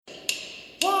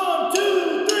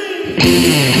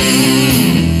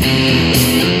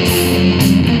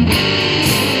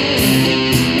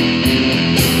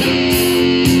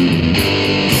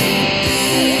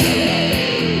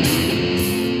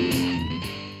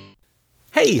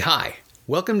Hey, hi!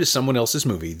 Welcome to Someone Else's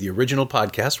Movie, the original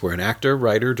podcast where an actor,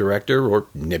 writer, director, or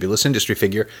nebulous industry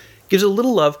figure gives a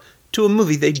little love to a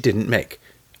movie they didn't make.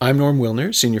 I'm Norm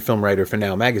Wilner, senior film writer for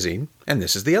Now Magazine, and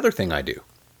this is The Other Thing I Do.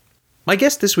 My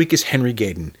guest this week is Henry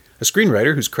Gayden, a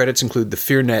screenwriter whose credits include the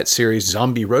FearNet series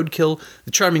Zombie Roadkill,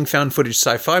 the charming found-footage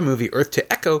sci-fi movie Earth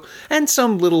to Echo, and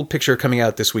some little picture coming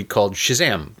out this week called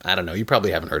Shazam. I don't know, you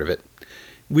probably haven't heard of it.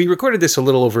 We recorded this a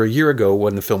little over a year ago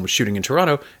when the film was shooting in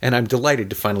Toronto, and I'm delighted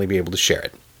to finally be able to share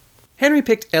it. Henry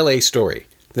picked L.A. Story,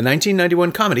 the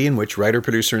 1991 comedy in which writer,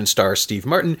 producer, and star Steve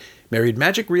Martin married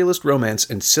magic realist romance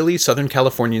and silly Southern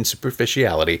Californian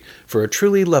superficiality for a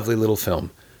truly lovely little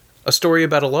film. A story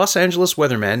about a Los Angeles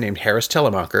weatherman named Harris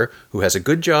Telemacher who has a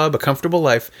good job, a comfortable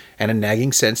life, and a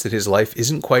nagging sense that his life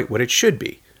isn't quite what it should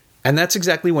be. And that's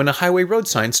exactly when a highway road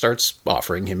sign starts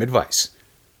offering him advice.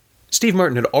 Steve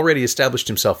Martin had already established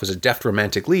himself as a deft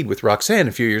romantic lead with Roxanne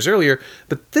a few years earlier,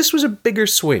 but this was a bigger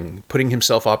swing, putting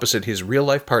himself opposite his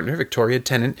real-life partner, Victoria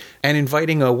Tennant, and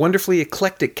inviting a wonderfully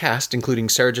eclectic cast including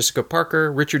Sarah Jessica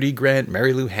Parker, Richard E. Grant,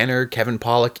 Mary Lou Hanner, Kevin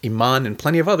Pollak, Iman, and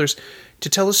plenty of others, to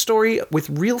tell a story with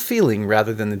real feeling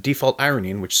rather than the default irony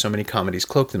in which so many comedies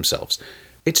cloak themselves.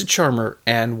 It's a charmer,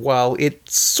 and while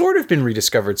it's sort of been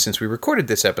rediscovered since we recorded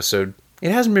this episode,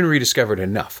 it hasn't been rediscovered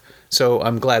enough. So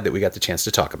I'm glad that we got the chance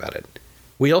to talk about it.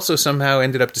 We also somehow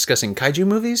ended up discussing kaiju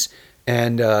movies,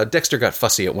 and Dexter got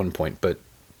fussy at one point, but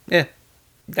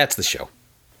that's the show.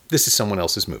 This is Someone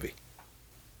Else's Movie.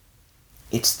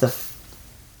 It's the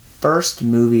first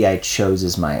movie I chose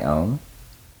as my own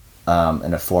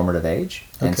in a formative age,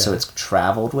 and so it's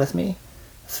traveled with me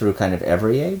through kind of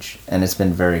every age, and it's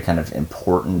been very kind of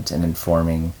important in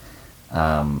informing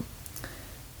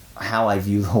how I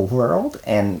view the world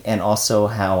and also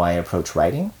how I approach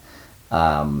writing.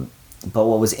 But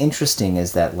what was interesting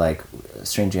is that, like,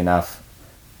 strangely enough,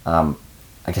 I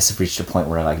guess I've reached a point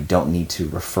where I don't need to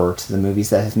refer to the movies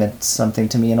that have meant something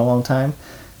to me in a long time.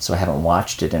 So I haven't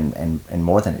watched it in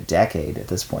more than a decade at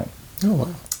this point. Oh,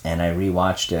 wow. And I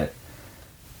rewatched it,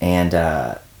 and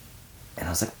I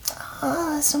was like,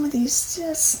 some of these,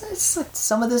 it's like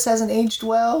some of this hasn't aged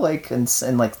well. And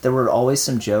there were always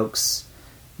some jokes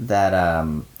that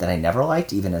I never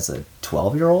liked, even as a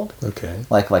 12-year-old. Okay.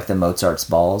 Like the Mozart's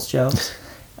Balls jokes.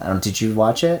 Did you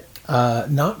watch it?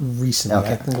 Not recently.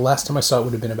 Okay. I think the last time I saw it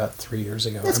would have been about 3 years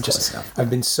ago. That's close enough. I've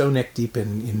been so neck deep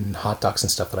in hot docs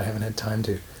and stuff that I haven't had time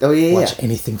to watch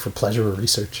anything for pleasure or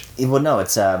research. Well, no,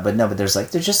 it's but there's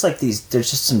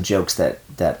just some jokes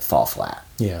that fall flat.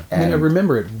 Yeah, I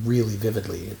remember it really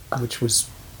vividly, which was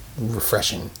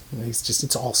refreshing.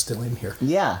 It's all still in here.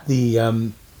 Yeah.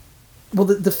 The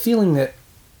feeling that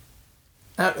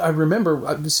I remember,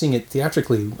 I was seeing it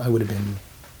theatrically. I would have been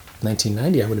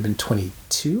 1990. I would have been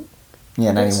 22.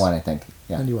 Yeah, 91, I think.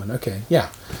 Yeah, 91. Okay, yeah.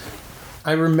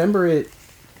 I remember it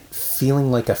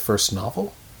feeling like a first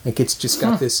novel. Like it's just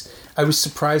got this. I was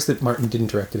surprised that Martin didn't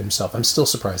direct it himself. I'm still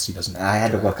surprised he doesn't. I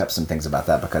had to look up some things about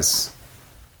that because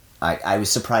I was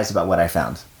surprised about what I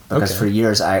found. Because for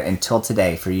years, until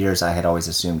today, I had always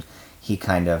assumed he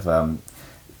kind of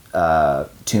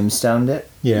tombstoned it.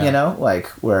 Yeah.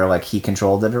 Where he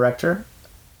controlled the director.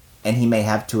 And he may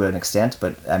have to an extent,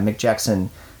 but Mick Jackson,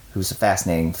 who's a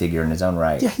fascinating figure in his own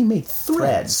right. Yeah, he made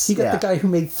Threads. He got the guy who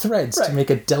made Threads to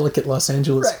make a delicate Los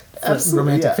Angeles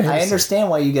romantic fantasy. I understand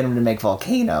why you get him to make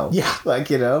Volcano. Yeah.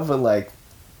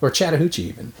 Or Chattahoochee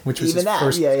even, which was his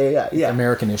first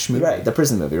American-ish movie. Right, the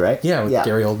prison movie, right? Yeah, with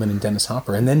Gary Oldman and Dennis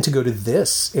Hopper. And then to go to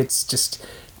this, it's just...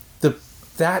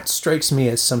 That strikes me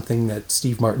as something that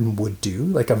Steve Martin would do,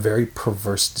 like a very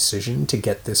perverse decision to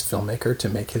get this filmmaker to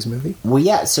make his movie. Well,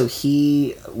 yeah, so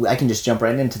I can just jump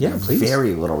right into the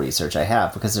very little research I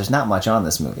have, because there's not much on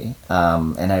this movie.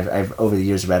 And I've over the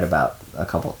years read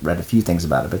a few things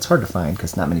about it, but it's hard to find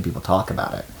because not many people talk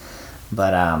about it.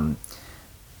 But,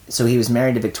 so he was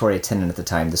married to Victoria Tennant at the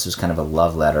time. This was kind of a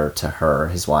love letter to her,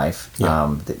 his wife.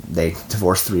 Yeah. They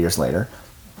divorced 3 years later.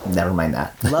 Never mind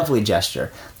that. Lovely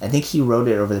gesture. I think he wrote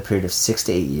it over the period of 6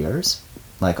 to 8 years,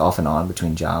 off and on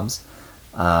between jobs.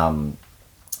 And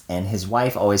his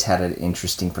wife always had an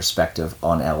interesting perspective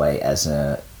on LA as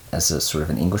a sort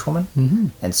of an Englishwoman. Mm-hmm.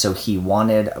 And so he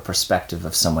wanted a perspective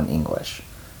of someone English.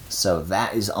 So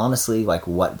that is honestly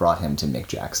what brought him to Mick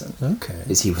Jackson. Okay.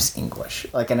 Is he was English.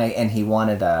 And he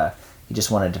wanted he just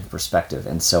wanted a perspective.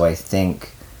 And so I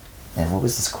think, and what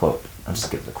was this quote? I'll just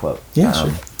give the quote. Yeah,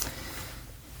 sure.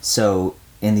 So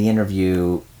in the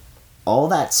interview, all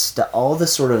that stuff, all the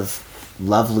sort of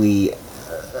lovely,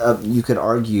 you could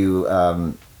argue,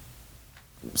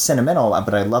 sentimental,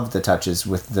 but I love the touches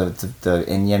with the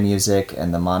Enya music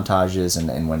and the montages,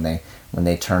 and when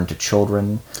they turn to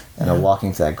children and are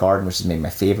walking through that garden, which is maybe my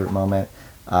favorite moment.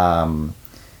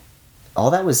 All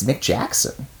that was Mick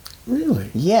Jackson. Really?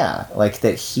 Yeah, like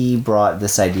that he brought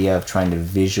this idea of trying to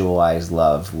visualize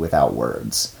love without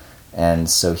words. And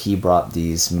so he brought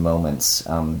these moments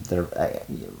that are,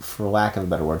 for lack of a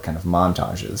better word, kind of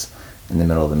montages in the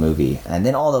middle of the movie. And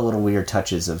then all the little weird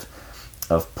touches of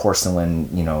porcelain,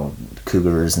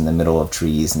 cougars in the middle of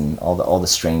trees and all the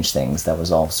strange things. That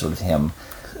was all sort of him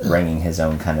bringing his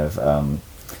own kind of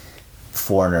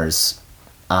foreigner's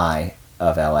eye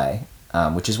of LA.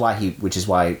 Which is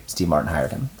why Steve Martin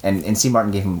hired him, and Steve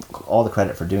Martin gave him all the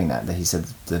credit for doing that. That he said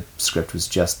the script was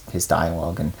just his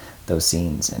dialogue and those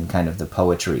scenes and kind of the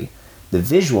poetry, the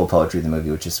visual poetry of the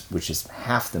movie, which is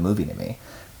half the movie to me,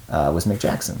 was Mick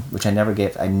Jackson, which I never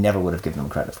would have given him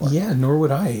credit for. Yeah, nor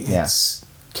would I. Yeah. It's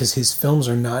because his films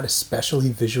are not especially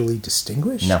visually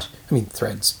distinguished. No. I mean,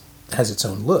 Threads has its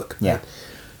own look. Yeah.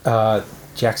 But,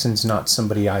 Jackson's not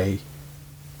somebody I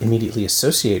immediately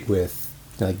associate with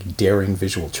like daring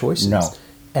visual choices. No.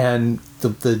 And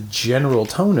the general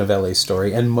tone of LA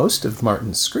Story and most of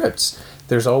Martin's scripts,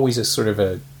 there's always a sort of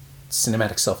a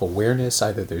cinematic self-awareness.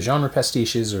 Either they're genre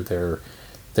pastiches or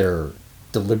they're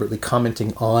deliberately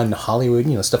commenting on Hollywood,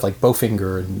 stuff like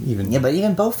Bowfinger and even... Yeah, but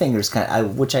even Bowfinger's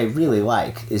which I really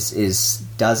like, is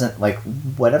doesn't, like,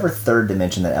 whatever third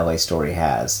dimension that LA Story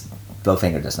has,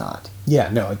 Bowfinger does not. Yeah,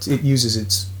 no, it uses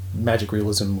its magic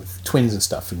realism with twins and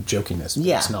stuff and jokiness, but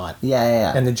it's not.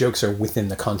 Yeah. And the jokes are within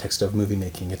the context of movie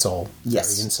making. It's all very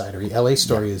insidery. LA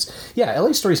Story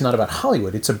LA Story is not about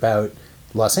Hollywood. It's about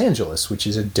Los Angeles, which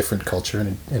is a different culture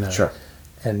and Sure.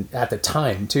 And at the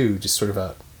time too, just sort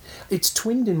of it's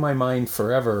twinned in my mind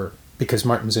forever because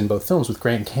Martin's in both films with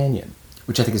Grand Canyon,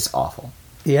 Which I think is awful.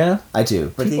 Yeah, I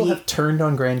do. But people have turned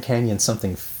on Grand Canyon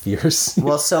something fierce.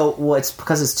 Well, it's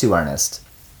because it's too earnest.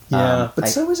 Yeah, but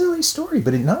so is LA Story,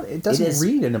 but it doesn't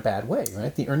read in a bad way,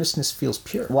 right? The earnestness feels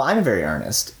pure. Well, I'm very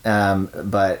earnest,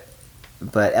 but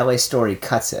LA Story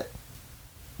cuts it.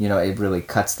 It really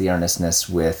cuts the earnestness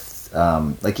with,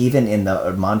 like even in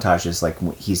the montages,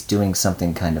 like he's doing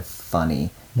something kind of funny,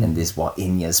 and this while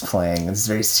Enya's playing, this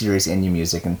very serious Enya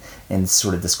music, and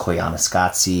sort of this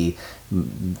Koyaanisqatsi,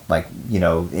 like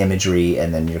imagery,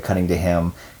 and then you're cutting to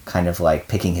him kind of like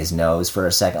picking his nose for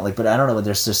a second, like. But I don't know,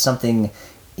 there's something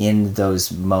in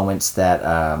those moments that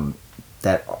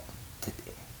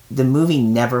the movie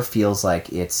never feels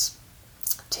like it's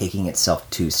taking itself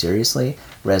too seriously,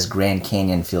 whereas Grand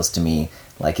Canyon feels to me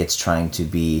like it's trying to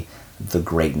be the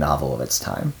great novel of its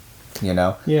time.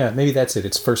 Yeah, maybe that's it.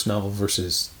 It's first novel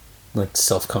versus like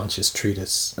self-conscious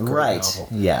treatise. Right. Novel.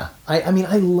 Yeah. I mean,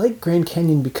 I like Grand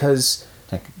Canyon because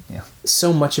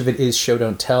so much of it is show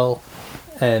don't tell,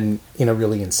 and in a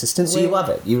really insistent way. So you love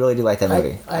it. You really do like that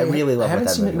movie. I really love it. I haven't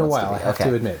seen it in a while, I have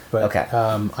to admit. But okay.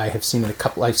 I have seen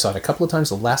it I saw it a couple of times.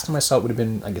 The last time I saw it would have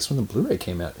been, I guess, when the Blu-ray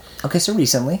came out. Okay, so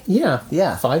recently.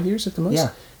 Yeah. 5 years at the most.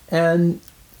 Yeah. And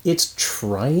it's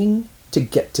trying to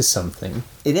get to something.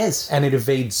 It is. And it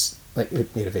evades...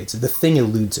 it evades it. The thing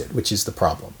eludes it, which is the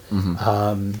problem.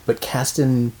 Mm-hmm. But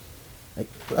Kasten...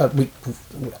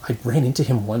 I ran into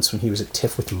him once when he was at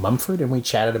TIFF with Mumford, and we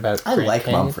chatted about. I Grand like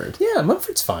Canyon. Mumford. Yeah,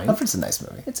 Mumford's fine. Mumford's a nice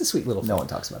movie. It's a sweet little. No one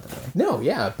talks about the movie. No,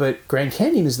 yeah, but Grand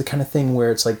Canyon is the kind of thing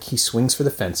where it's like he swings for the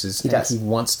fences. He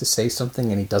wants to say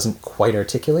something and he doesn't quite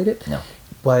articulate it. No,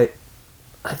 but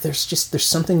there's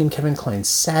something in Kevin Kline's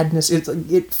sadness.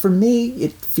 For me,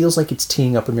 it feels like it's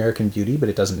teeing up American Beauty, but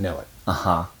it doesn't know it.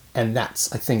 And I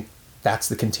think that's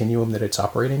the continuum that it's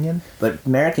operating in. But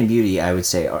American Beauty, I would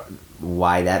say,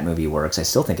 why that movie works. I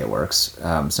still think it works.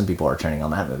 Some people are turning on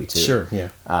that movie too. Sure, yeah.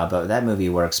 But that movie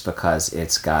works because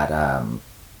it's got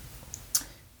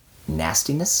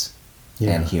nastiness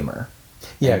and humor.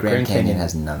 Yeah, and Grand Canyon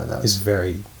has none of those. It's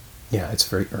very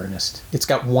earnest. It's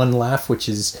got one laugh, which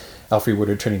is Alfre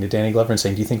Woodard turning to Danny Glover and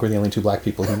saying, "Do you think we're the only two black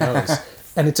people who knows?"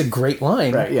 And it's a great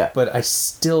line. Right, yeah. But I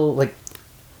still, like,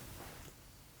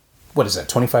 what is that,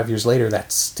 25 years later,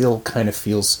 that still kind of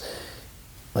feels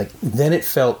like, then it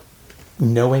felt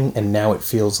knowing, and now it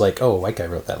feels like, oh, a white guy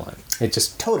wrote that line. It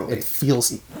just totally, it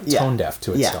feels tone deaf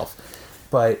to itself.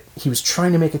 But he was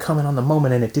trying to make a comment on the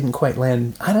moment, and it didn't quite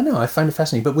land. I don't know. I find it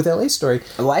fascinating. But with LA Story,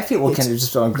 well, I feel can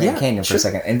just on Grand Canyon for a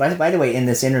second. And by the way, in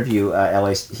this interview,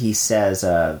 he says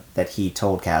that he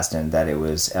told Kasten that it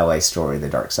was LA Story: The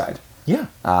Dark Side. Yeah.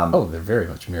 They're very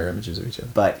much mirror images of each other.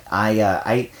 But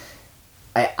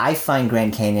I find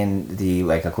Grand Canyon the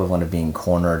like equivalent of being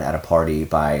cornered at a party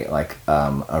by like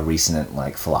a recent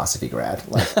like philosophy grad,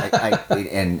 like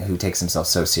and who takes himself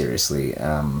so seriously.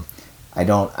 When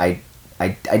I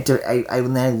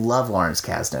love Lawrence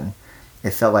Kasdan,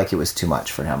 it felt like it was too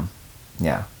much for him.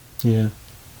 Yeah. Yeah.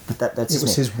 But that's it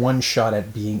was his one shot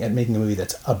at making a movie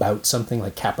that's about something,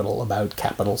 like about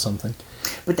capital something.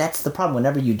 But that's the problem.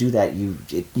 Whenever you do that, you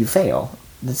fail.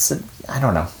 I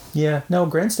don't know. Yeah, no,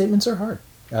 grand statements are hard.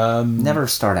 Never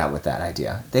start out with that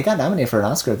idea. They got nominated for an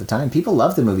Oscar at the time. People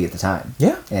loved the movie at the time.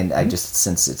 Yeah. And I just,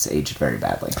 since it's aged very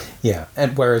badly. Yeah,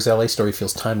 and whereas LA Story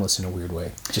feels timeless in a weird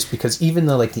way. Just because even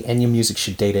though like the Enya music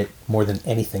should date it more than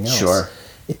anything else, sure,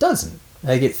 it doesn't.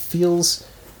 Like it feels,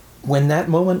 when that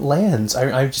moment lands, I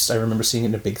remember seeing it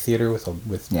in a big theater with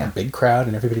a big crowd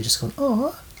and everybody just going,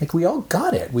 oh, like we all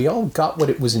got it. We all got what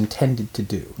it was intended to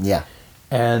do. Yeah.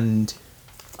 And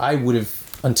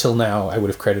until now, I would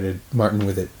have credited Martin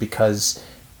with it because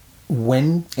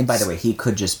and by the way, he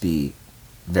could just be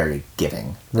very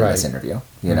giving in this interview,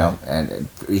 you know? And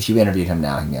if you interviewed him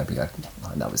now, he'd be like,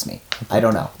 oh, that was me. I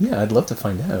don't know. Yeah, I'd love to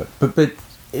find out. But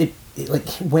it like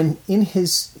when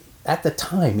at the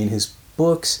time, in his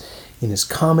books, in his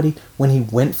comedy, when he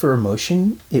went for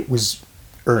emotion, it was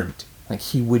earned. Like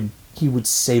he would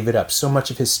save it up. So much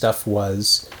of his stuff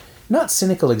was not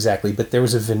cynical exactly, but there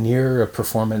was a veneer of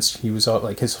performance. He was all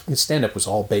like his stand-up was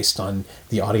all based on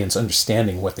the audience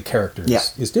understanding what the character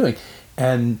is doing,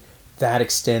 and that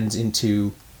extends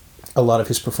into a lot of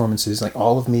his performances. Like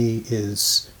All of Me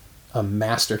is a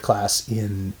masterclass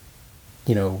in,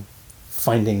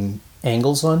 finding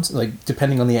angles on, like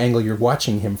depending on the angle you're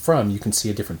watching him from, you can see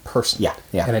a different person. Yeah,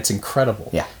 and it's incredible.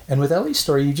 Yeah, and with LA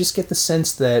Story, you just get the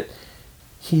sense that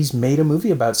he's made a movie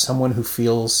about someone who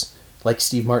feels like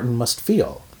Steve Martin must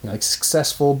feel, like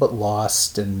successful but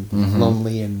lost and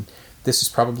lonely, and this is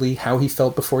probably how he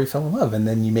felt before he fell in love. And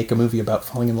then you make a movie about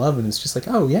falling in love, and it's just like,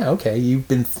 oh yeah, okay, you've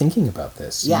been thinking about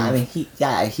this. Yeah, I mean, he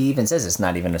even says it's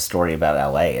not even a story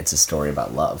about LA; it's a story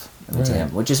about love to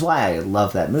him, which is why I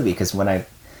love that movie. Because when I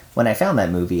found that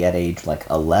movie at age like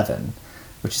 11,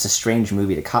 which is a strange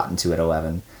movie to cotton to at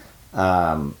 11.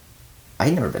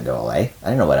 I'd never been to LA. I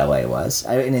didn't know what LA was.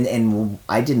 And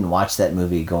I didn't watch that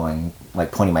movie going,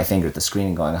 like, pointing my finger at the screen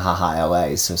and going, haha, LA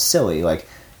is so silly. Like,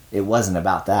 it wasn't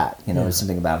about that. It was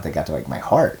something about it that got to, like, my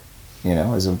heart,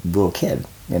 as a little kid,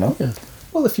 Yeah.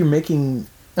 Well, if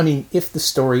the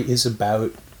story is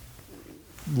about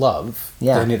love,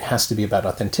 then it has to be about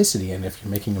authenticity. And if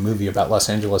you're making a movie about Los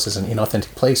Angeles as an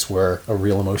inauthentic place where a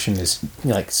real emotion is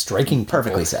like striking people,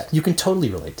 perfectly said, you can totally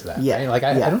relate to that. Yeah, right? Like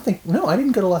I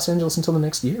didn't go to Los Angeles until the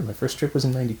next year. My first trip was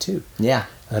in '92. Yeah,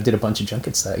 I did a bunch of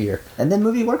junkets that year. And then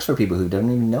movie works for people who don't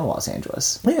even know Los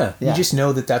Angeles. Yeah, you just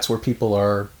know that that's where people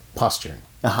are posturing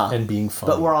and being fun.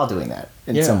 But we're all doing that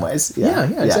in some ways. Yeah,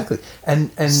 exactly.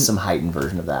 And some heightened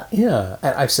version of that. Yeah,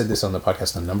 I've said this on the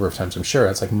podcast a number of times. I'm sure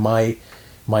it's like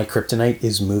my kryptonite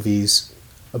is movies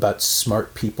about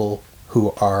smart people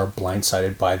who are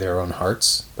blindsided by their own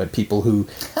hearts, but people who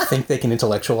think they can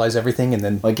intellectualize everything and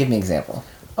then... Well, give me an example.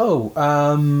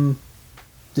 The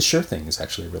Sure Thing is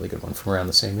actually a really good one from around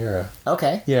the same era.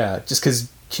 Okay. Yeah, just because...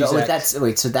 So that's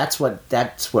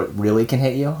what really can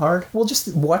hit you hard? Well,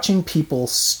 just watching people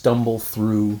stumble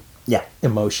through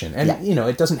emotion. And,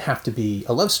 it doesn't have to be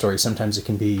a love story. Sometimes it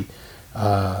can be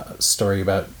a story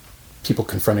about people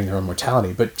confronting their own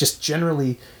mortality, but just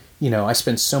generally, I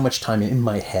spend so much time in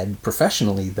my head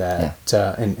professionally that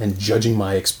and judging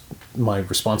my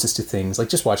responses to things, like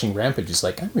just watching Rampage is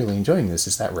like, I'm really enjoying this.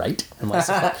 Is that right? Am I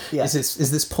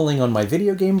is this pulling on my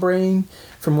video game brain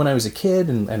from when I was a kid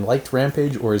and liked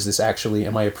Rampage, or is this actually,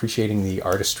 am I appreciating the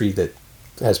artistry that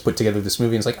has put together this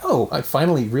movie? And it's like, oh, I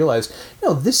finally realized,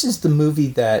 no, this is the movie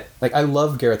that, like, I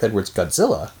love Gareth Edwards'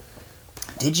 Godzilla.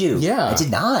 Did you? Yeah. I did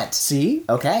not. See?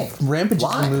 Okay. Rampage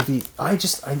is a movie,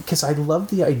 because I love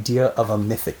the idea of a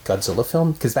mythic Godzilla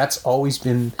film, because that's always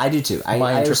been... I do too.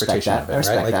 My interpretation of it,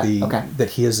 right? Like that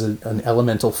he is an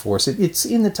elemental force. It's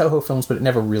in the Toho films, but it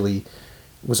never really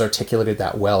was articulated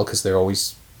that well, because they're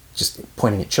always just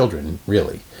pointing at children,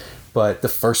 really. But the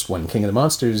first one, King of the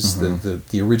Monsters,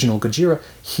 the original Gojira,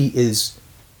 he is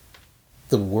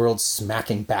the world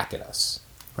smacking back at us.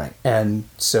 Right. And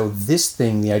so this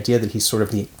thing, the idea that he's sort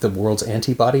of the world's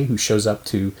antibody who shows up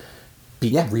to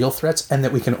beat real threats, and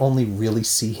that we can only really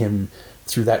see him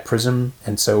through that prism,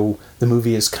 and so the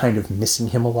movie is kind of missing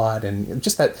him a lot, and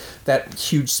just that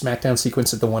huge smackdown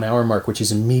sequence at the 1 hour mark, which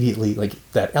is immediately like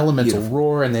that elemental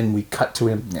roar, and then we cut to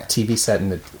him TV set,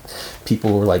 and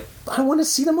people were like, I want to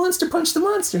see the monster punch the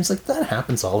monster. And it's like, that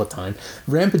happens all the time.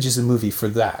 Rampage is a movie for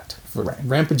that.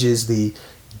 Rampage is the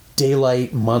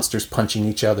daylight, monsters punching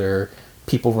each other,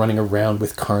 people running around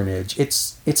with carnage.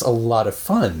 It's a lot of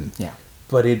fun. Yeah.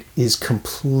 But it is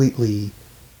completely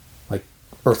like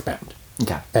earthbound.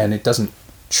 Okay. And it doesn't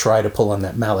try to pull on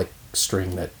that Malick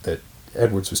string that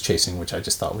Edwards was chasing, which I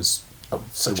just thought was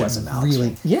such a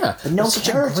really but no such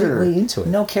character a great way into it.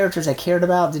 No characters I cared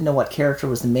about. Didn't know what character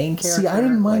was the main character. See, I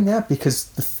didn't mind that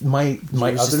because my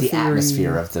other just the theory,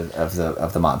 atmosphere of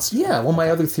the monster. Yeah, well, my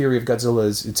other theory of Godzilla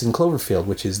is it's in Cloverfield,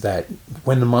 which is that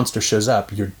when the monster shows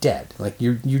up, you're dead. Like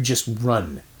you just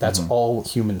run. That's all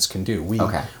humans can do.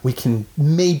 We can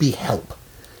maybe help,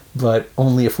 but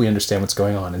only if we understand what's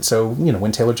going on. And so,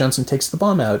 when Taylor Johnson takes the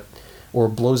bomb out or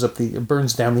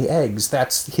burns down the eggs,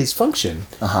 that's his function.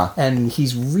 And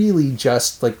he's really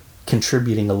just like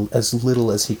contributing as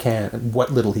little as he can, what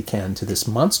little he can to this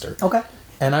monster. Okay.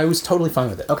 And I was totally fine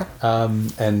with it. Okay.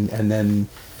 And then,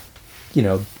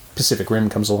 Pacific Rim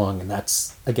comes along, and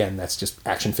that's just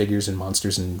action figures and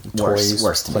monsters and toys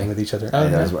worse playing with each other. Oh,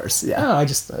 that was worse. Yeah. No,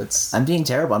 I'm being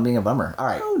terrible. I'm being a bummer. All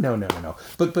right. Oh, no.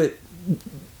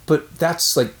 But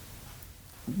that's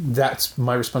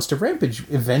my response to Rampage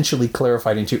eventually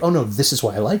clarified into, oh no, this is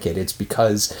why I like it. It's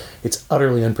because it's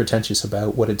utterly unpretentious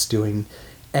about what it's doing,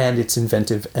 and it's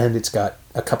inventive, and it's got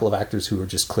a couple of actors who are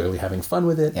just clearly having fun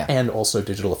with it, and also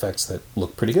digital effects that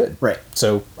look pretty good. Right.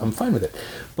 So I'm fine with it.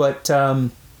 But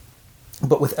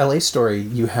with LA Story,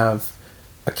 you have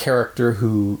a character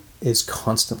who is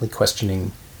constantly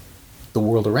questioning the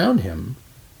world around him,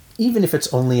 even if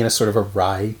it's only in a sort of a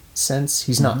wry sense.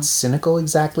 He's not cynical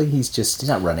exactly. He's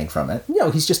not running from it.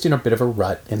 No, he's just in a bit of a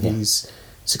rut, and he's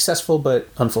successful but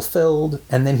unfulfilled.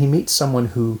 And then he meets someone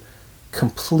who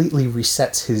completely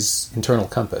resets his internal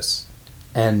compass.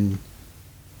 And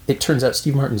it turns out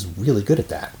Steve Martin's really good at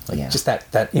that. Just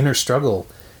that inner struggle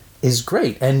is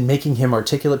great, and making him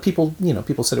articulate. People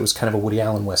said it was kind of a Woody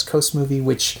Allen West Coast movie,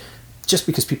 which just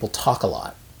because people talk a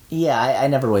lot. Yeah, I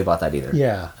never really bought that either.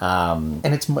 Yeah. And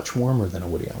it's much warmer than a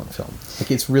Woody Allen film. Like,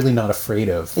 it's really not afraid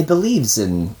of... It believes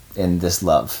in this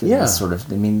love. This sort of...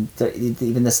 I mean,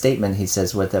 even the statement he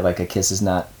says, a kiss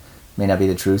may not be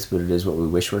the truth, but it is what we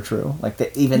wish were true. Like,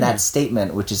 that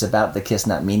statement, which is about the kiss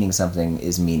not meaning something,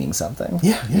 is meaning something.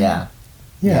 Yeah.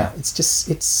 It's just...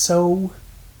 It's so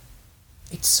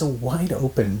wide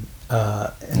open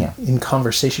in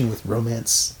conversation with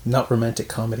romance, not romantic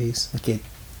comedies. Like, it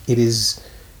is...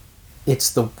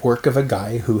 It's the work of a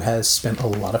guy who has spent a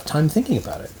lot of time thinking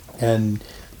about it and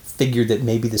figured that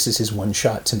maybe this is his one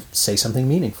shot to say something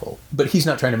meaningful. But he's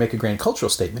not trying to make a grand cultural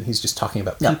statement. He's just talking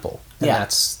about people. And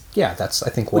that's I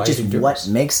think why Which is what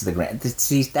makes the grand...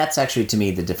 See, that's actually, to me,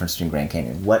 the difference between Grand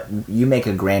Canyon. You make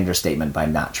a grander statement by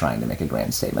not trying to make a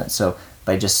grand statement. So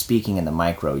by just speaking in the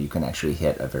micro, you can actually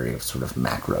hit a very sort of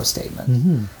macro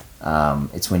statement.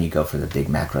 It's when you go for the big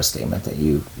macro statement that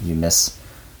you miss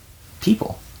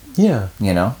people. Yeah.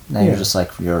 Now you're just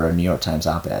like, you're a New York Times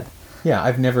op-ed. Yeah,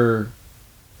 I've never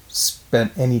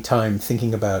spent any time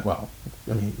thinking about,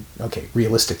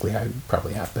 realistically I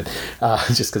probably have, but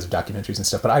just because of documentaries and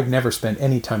stuff, but I've never spent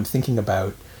any time thinking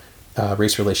about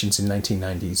race relations in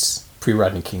 1990s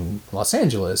pre-Rodney King Los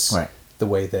Angeles, right, the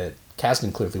way that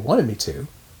Kasdan clearly wanted me to,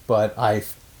 but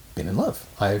I've been in love.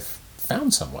 I've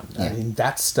found someone. Yeah. I mean,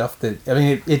 that's stuff that...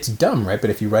 it's dumb, right? But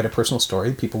if you write a personal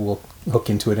story, people will hook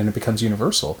into it and it becomes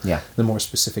universal. Yeah. The more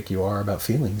specific you are about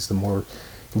feelings, the more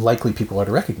likely people are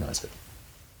to recognize it.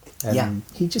 And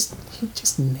he just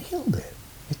nailed it.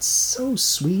 It's so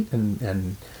sweet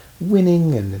and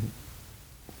winning, and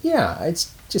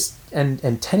it's just...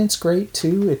 And Tennant's great,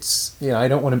 too. It's... I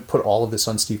don't want to put all of this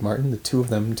on Steve Martin. The two of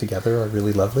them together are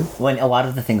really lovely. When a lot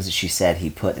of the things that she said, he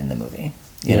put in the movie.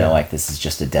 Like, this is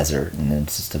just a desert, and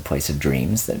it's just a place of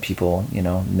dreams that people,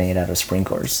 made out of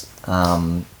sprinklers.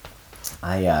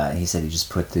 He said he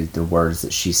just put the words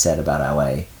that she said about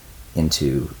LA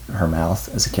into her mouth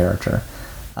as a character.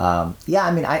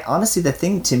 I honestly, the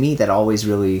thing to me that always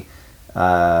really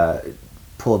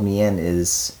pulled me in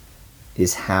is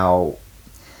how...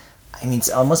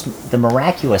 it's almost the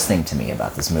miraculous thing to me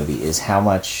about this movie is how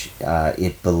much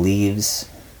it believes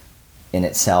in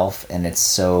itself, and it's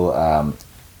so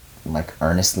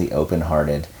earnestly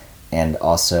open-hearted and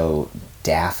also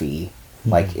daffy.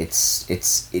 Like,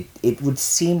 it would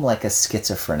seem like a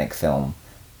schizophrenic film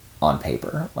on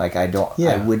paper. Like,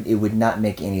 it would not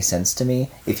make any sense to me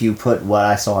if you put what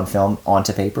I saw on film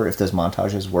onto paper, if those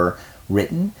montages were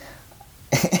written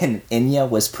and Enya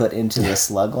was put into the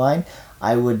slug line.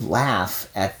 I would laugh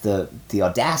at the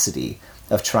audacity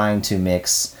of trying to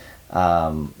mix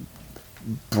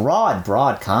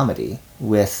broad comedy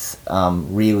with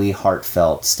really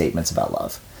heartfelt statements about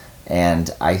love. And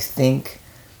I think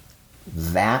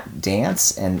that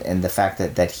dance and the fact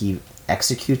that he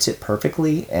executes it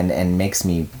perfectly and makes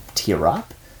me tear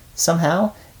up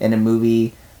somehow in a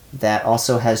movie that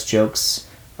also has jokes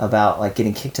about like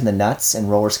getting kicked in the nuts and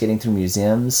roller skating through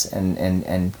museums and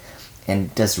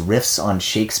does riffs on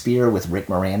Shakespeare with Rick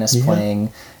Moranis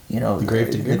playing, you know, The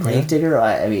Gravedigger. The Gravedigger.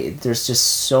 I mean, there's just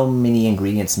so many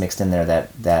ingredients mixed in there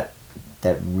that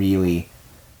really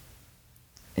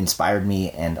inspired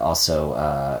me and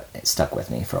also stuck with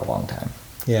me for a long time.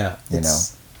 Yeah,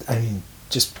 I mean,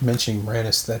 just mentioning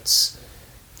Moranis, that's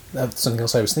something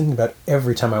else I was thinking about.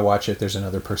 Every time I watch it, there's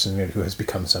another person in it who has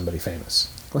become somebody famous.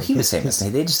 Well, he was famous.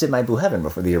 They just did My Blue Heaven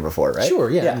the year before, right? Sure,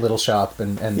 yeah. Little Shop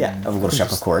and Little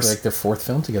Shop, of course. Like their fourth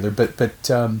film together, but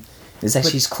it's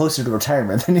actually he's closer to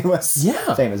retirement than he was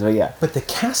famous, but yeah. But the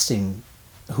casting,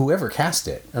 whoever cast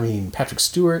it, I mean, Patrick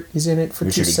Stewart is in it for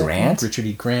Richard E. Grant. Richard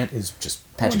E. Grant is just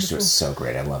Patrick wonderful. Stewart's so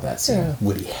great. I love that scene. Yeah.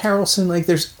 Woody Harrelson, like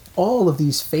there's all of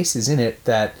these faces in it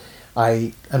that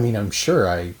I mean, I'm sure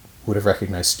I would have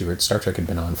recognized Stewart. Star Trek had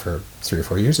been on for 3 or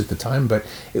 4 years at the time, but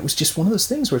it was just one of those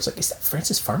things where it's like, is that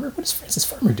Francis Farmer? What is Francis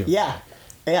Farmer doing? Yeah,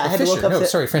 I had Fisher. to look up.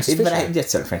 Francis Fisher.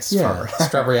 But Francis Farmer.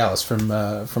 Strawberry Alice from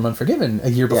Unforgiven, a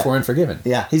year before Unforgiven.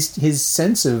 Yeah, his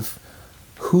sense of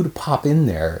who to pop in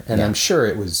there, and I'm sure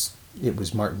it was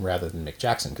Martin rather than Mick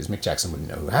Jackson, because Mick Jackson wouldn't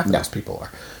know who half of those people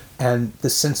are, and the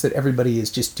sense that everybody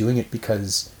is just doing it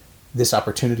because this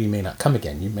opportunity may not come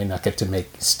again. You may not get to make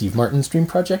Steve Martin's dream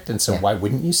project, and so why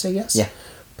wouldn't you say yes? Yeah.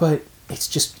 But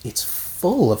it's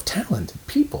full of talented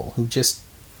people who just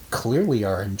clearly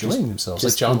are enjoying themselves.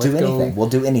 Just like John Lithgow. We'll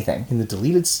do anything. In the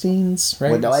deleted scenes,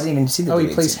 right? Well, no, I didn't even see the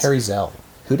deleted he plays scenes. Harry Zell.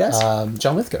 Who does?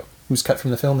 John Lithgow, who's cut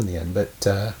from the film in the end, but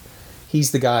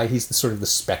he's the guy. He's the sort of the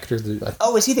specter.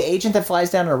 Is he the agent that flies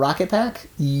down in a rocket pack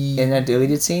in that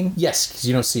deleted scene? Yes, because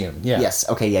you don't see him. Yeah. Yes.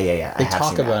 Okay. Yeah. They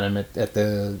talk about him at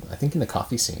the, I think in the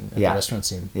coffee scene, at the restaurant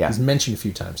scene. Yeah. He's mentioned a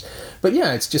few times. But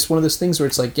yeah, it's just one of those things where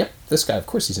it's like, yep, this guy, of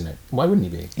course he's in it. Why wouldn't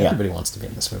he be? Everybody wants to be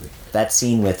in this movie. That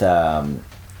scene with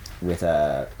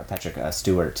Patrick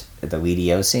Stewart, the lead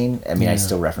EO scene. I mean, I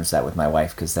still reference that with my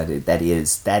wife because that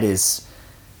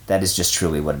is just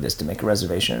truly what it is to make a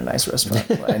reservation in a nice restaurant.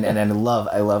 and I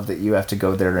love that you have to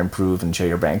go there to improve and show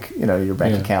your bank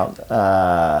account.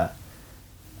 I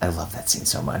love that scene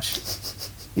so much.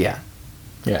 Yeah.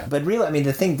 But really, I mean,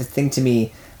 the thing to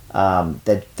me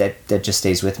that just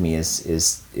stays with me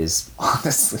is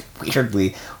honestly,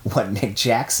 weirdly, what Mick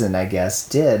Jackson, I guess,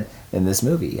 did in this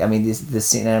movie. I mean, this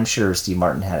scene, and I'm sure Steve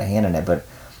Martin had a hand in it, but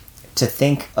to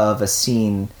think of a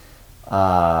scene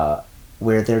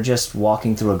where they're just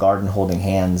walking through a garden holding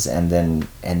hands, and then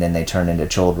they turn into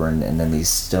children, and then these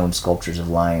stone sculptures of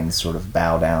lions sort of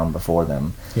bow down before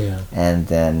them. Yeah. And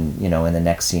then, in the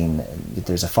next scene,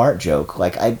 there's a fart joke.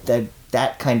 Like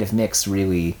that kind of mix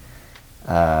really,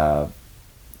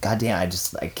 goddamn,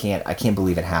 I can't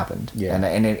believe it happened. Yeah.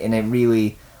 And it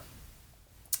really,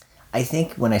 I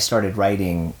think when I started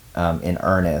writing in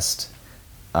earnest,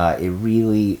 it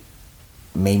really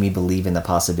made me believe in the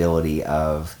possibility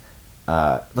of.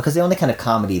 Because the only kind of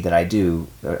comedy that I do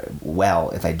well,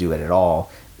 if I do it at all,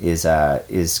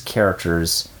 is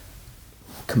characters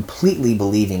completely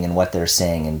believing in what they're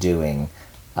saying and doing,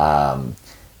 and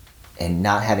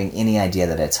not having any idea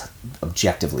that it's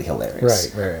objectively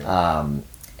hilarious. Right.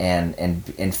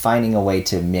 And finding a way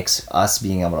to mix us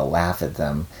being able to laugh at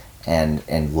them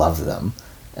and love them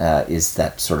is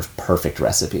that sort of perfect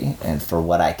recipe, and for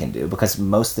what I can do, because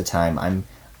most of the time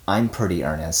I'm pretty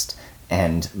earnest.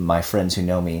 And my friends who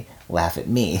know me laugh at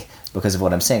me because of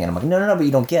what I'm saying, and I'm like, no, but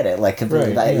you don't get it. Like,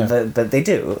 but they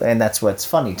do, and that's what's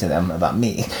funny to them about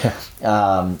me.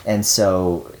 And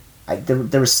so,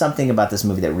 there was something about this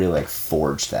movie that really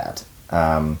forged that,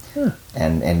 and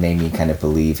made me kind of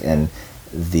believe in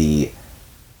the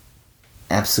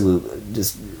absolute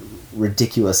just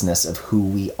ridiculousness of who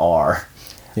we are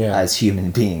as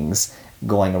human beings.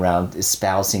 Going around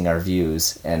espousing our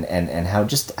views and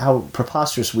how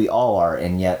preposterous we all are,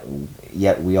 and yet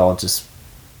we all just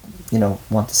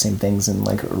want the same things and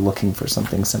are looking for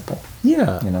something simple.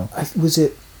 Yeah. Was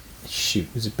it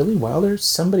Billy Wilder?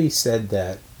 Somebody said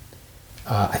that.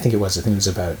 I think it was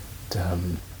about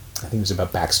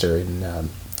Baxter in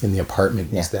the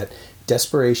apartment. Is that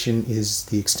desperation is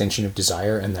the extension of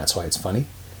desire, and that's why it's funny.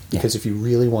 Because if you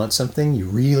really want something, you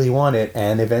really want it,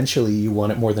 and eventually you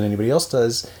want it more than anybody else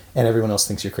does, and everyone else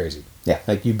thinks you're crazy. Yeah.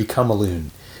 Like, you become a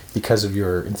loon because of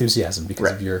your enthusiasm,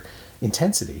 because of your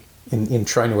intensity in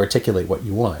trying to articulate what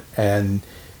you want. And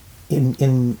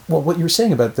in what you were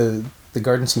saying about the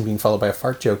garden scene being followed by a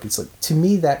fart joke, it's like, to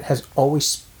me, that has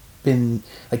always been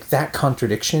like that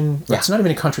contradiction. Yeah. It's not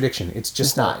even a contradiction. It's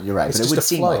just It's not. You're right. It's But it just would a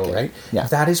seem flow, like it. right? Yeah.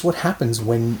 That is what happens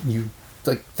when you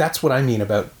like. That's what I mean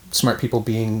about smart people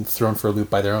being thrown for a loop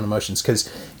by their own emotions, because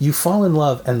you fall in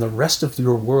love and the rest of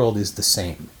your world is the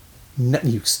same.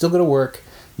 You still go to work.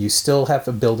 You still have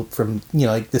a build from,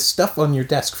 like the stuff on your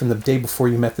desk from the day before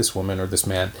you met this woman or this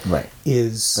man. Right.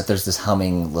 But there's this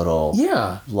humming little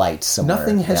light somewhere.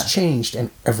 Nothing has changed and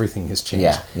everything has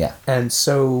changed. Yeah. And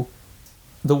so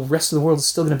the rest of the world is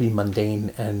still going to be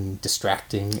mundane and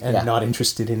distracting and not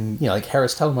interested in, like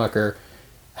Harris Telemacher,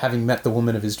 having met the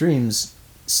woman of his dreams,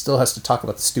 still has to talk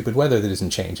about the stupid weather that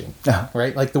isn't changing.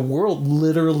 Right? Like the world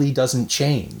literally doesn't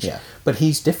change. Yeah. But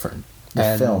he's different.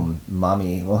 The film,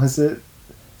 Mommy, what was it?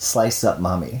 Slice Up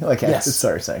Mommy. Like, yes.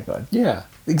 Sorry, go on. Yeah,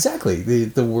 exactly.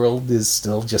 The world is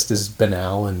still just as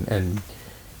banal and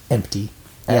empty,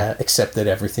 except that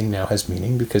everything now has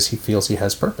meaning because he feels he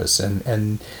has purpose,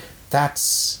 and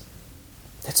that's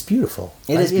beautiful.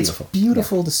 It is beautiful. It's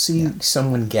beautiful to see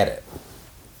someone get it,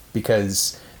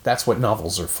 because that's what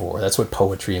novels are for. That's what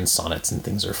poetry and sonnets and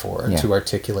things are for, to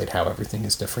articulate how everything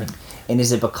is different. And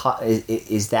is it because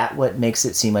is that what makes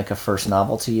it seem like a first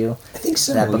novel to you? I think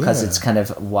so. That because it's kind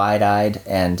of wide-eyed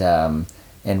and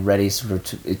ready sort of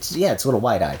to, it's a little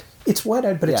wide-eyed. It's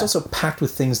wide-eyed, but it's also packed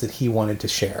with things that he wanted to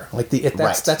share. Like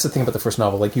that's the thing about the first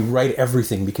novel. Like you write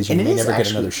everything because you may never get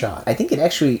another shot. I think it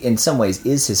actually, in some ways,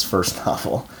 is his first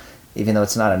novel, even though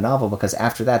it's not a novel. Because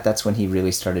after that, that's when he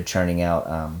really started churning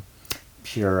out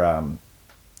Pure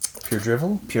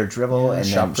Drivel, and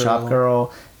then Shop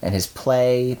Girl, and his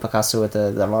play Picasso with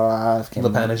the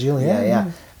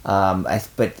Panagile.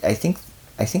 But I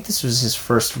think this was his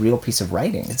first real piece of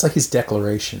writing. It's like his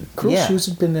declaration. Cruel Shoes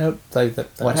had been out.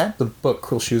 The book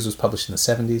Cruel Shoes was published in the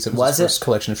 70s. It was his first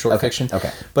collection of short fiction.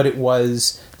 Okay. But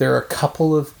there are a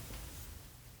couple of...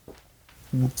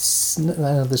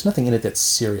 there's nothing in it that's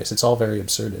serious. It's all very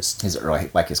absurdist. His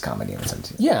comedy in the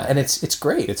 70s. Yeah, and it's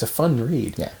great. It's a fun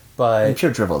read. Yeah. But and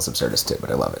Pure Drivel is absurdist too,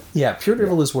 but I love it. Yeah, Pure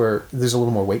Drivel is where there's a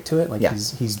little more weight to it. Like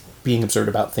he's being absurd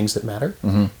about things that matter.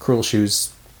 Mm-hmm. Cruel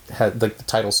Shoes the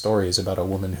title story is about a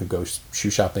woman who goes shoe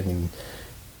shopping and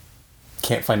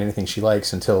can't find anything she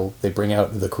likes until they bring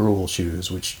out the cruel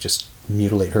shoes, which just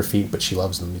mutilate her feet, but she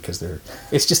loves them because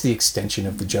it's just the extension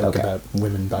of the joke about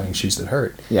women buying shoes that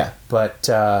hurt. Yeah. But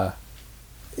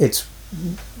it's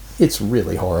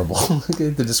really horrible.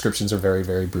 The descriptions are very,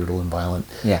 very brutal and violent.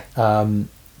 Yeah.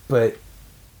 But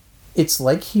it's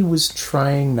like he was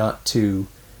trying not to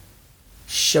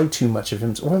show too much of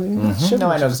him. Or No,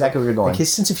 I know exactly where you're going. Like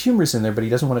his sense of humor is in there, but he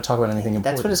doesn't want to talk about anything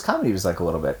important. That's what his comedy was like a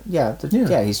little bit.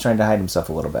 Yeah, he's trying to hide himself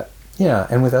a little bit. Yeah,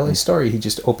 and with L.A. Story, he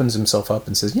just opens himself up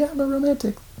and says, I'm a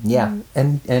romantic. Yeah.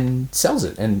 And sells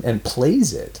it and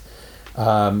plays it.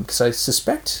 Because I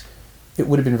suspect it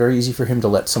would have been very easy for him to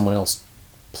let someone else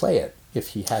play it if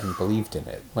he hadn't believed in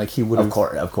it. Like he would have...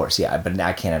 Of course, yeah. But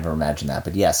I can't ever imagine that.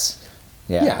 But yes.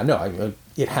 Yeah. Yeah, no,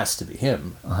 it has to be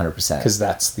him. 100%. Because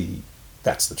that's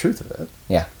the truth of it.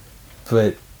 Yeah.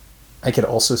 But I could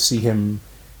also see him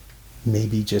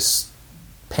maybe just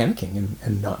panicking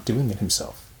and not doing it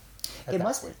himself. It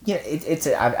must.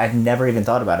 I've never even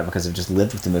thought about it because I've just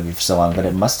lived with the movie for so long. But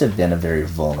it must have been a very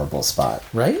vulnerable spot,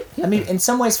 right? Yeah. I mean, in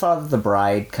some ways, Father the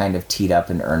Bride kind of teed up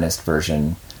an earnest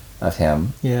version of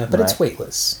him. Yeah, but it's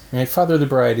weightless. Right? Father the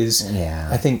Bride is. Yeah.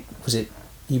 I think was it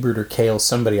Ebert or Cale?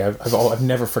 Somebody I've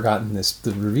never forgotten this.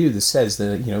 The review that says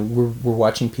that we're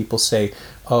watching people say,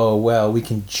 "Oh well, we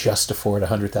can just afford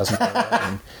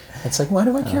 $100,000." It's like, why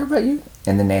do I care about you?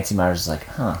 And then Nancy Myers is like,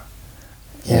 "Huh."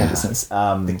 Yeah,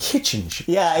 the kitchen should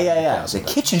be The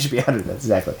kitchen should be under that,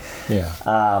 exactly. Yeah.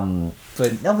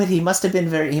 But he must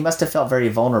have felt very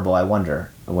vulnerable, I wonder,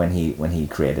 when he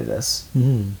created this.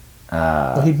 Mm-hmm.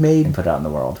 And put it out in the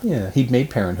world. Yeah, he'd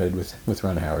made Parenthood with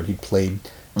Ron Howard. He'd played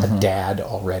a dad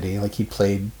already. Like he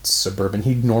played suburban.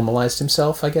 He'd normalized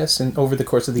himself, I guess. And over the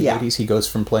course of the 80s, he goes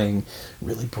from playing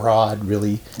really broad,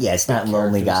 really... Yeah, it's not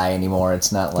Lonely Guy anymore. It's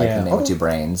not like The Man with Two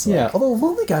Brains. Although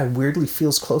Lonely Guy weirdly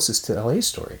feels closest to L.A.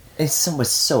 Story. It's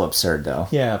so absurd, though.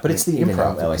 Yeah, but it's the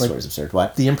improv. L.A. Story is absurd.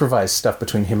 What? The improvised stuff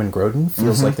between him and Grodin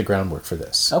feels like the groundwork for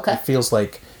this. Okay. It feels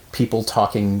like people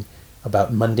talking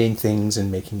about mundane things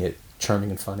and making it charming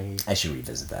and funny. I should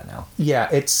revisit that now. Yeah,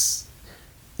 it's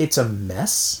a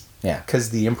mess. Yeah, because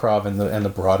the improv and the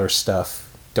broader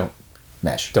stuff don't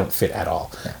fit at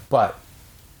all. Yeah. But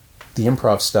the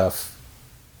improv stuff,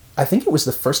 I think it was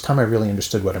the first time I really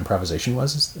understood what improvisation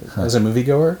was as a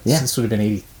moviegoer. Yeah, this would have been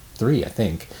 83, I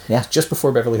think. Yeah, it's just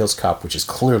before Beverly Hills Cop, which is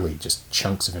clearly just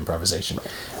chunks of improvisation.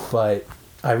 But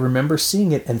I remember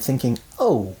seeing it and thinking,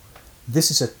 oh,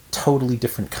 this is a totally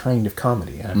different kind of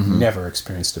comedy. I've never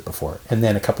experienced it before. And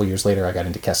then a couple of years later, I got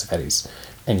into Cassavetes,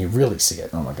 and you really see it.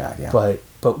 Oh my God, yeah. But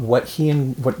what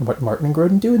what Martin and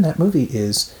Grodin do in that movie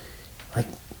is, like,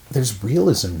 there's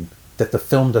realism that the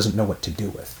film doesn't know what to do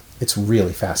with. It's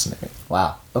really fascinating.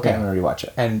 Wow. Okay, Yeah. I'm gonna rewatch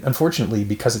it. And unfortunately,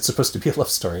 because it's supposed to be a love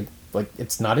story, like,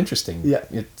 it's not interesting. Yeah.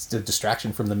 It's a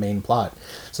distraction from the main plot.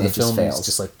 So It the just film fails. is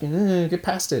just like, get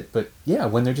past it. But yeah,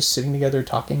 when they're just sitting together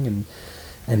talking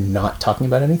and not talking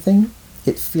about anything,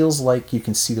 it feels like you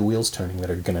can see the wheels turning that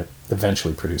are going to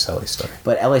eventually produce LA Story.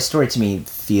 But LA Story to me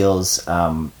feels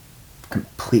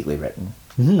completely written.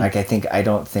 Like, I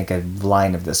don't think a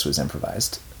line of this was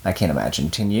improvised. I can't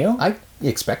imagine. Can you? I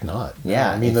expect not.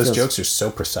 Yeah, I mean, it those feels- jokes are so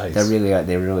precise. There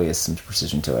really is some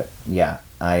precision to it. Yeah,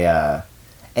 and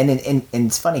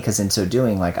it's funny because in so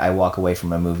doing, like, I walk away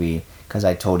from a movie because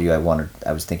I told you I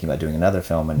was thinking about doing another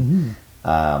film, and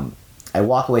I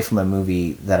walk away from a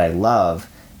movie that I love,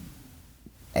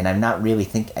 and I'm not really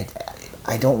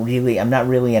I'm not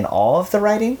really in awe of the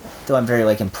writing, though I'm very,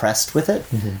 like, impressed with it.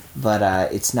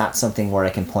 But it's not something where I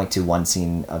can point to one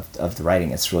scene of the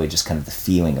writing. It's really just kind of the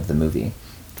feeling of the movie.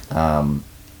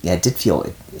 Yeah, it did feel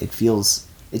it feels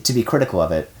to be critical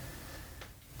of it.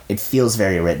 It feels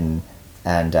very written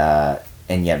and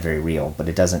yet very real, but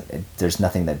it doesn't. There's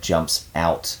nothing that jumps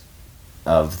out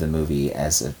of the movie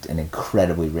as an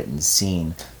incredibly written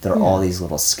scene. There are all these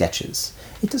little sketches.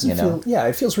 It doesn't feel... Yeah,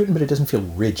 it feels written, but it doesn't feel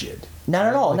rigid. Not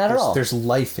at all. Like, not at all. There's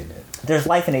life in it. There's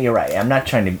life in it. You're right. I'm not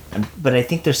trying to, but I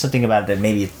think there's something about it that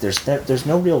maybe there's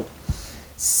no real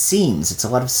scenes. It's a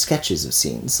lot of sketches of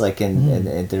scenes. Like, and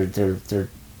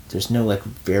there's no, like,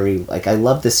 very, like, I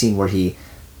love the scene where he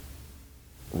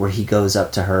goes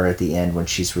up to her at the end when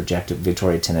she's rejected.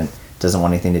 Victoria Tennant doesn't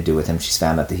want anything to do with him. She's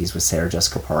found out that he's with Sarah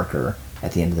Jessica Parker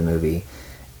at the end of the movie,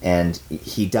 and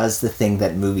he does the thing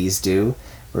that movies do,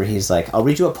 where he's like, I'll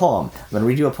read you a poem. I'm going to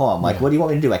read you a poem. Like, what do you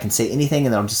want me to do? I can say anything,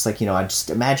 and then I'm just like, I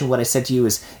just imagine what I said to you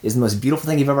is the most beautiful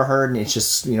thing you've ever heard, and it's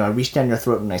just, I reached down your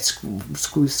throat and I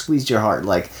squeezed your heart.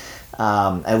 Like,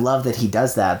 I love that he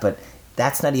does that, but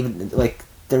that's not even, like,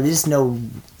 there is no...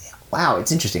 Wow,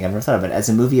 it's interesting. I've never thought of it. As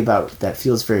a movie that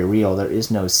feels very real, there is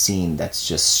no scene that's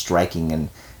just striking in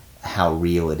how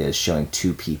real it is, showing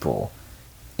two people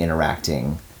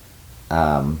interacting,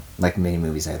 like many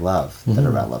movies I love that are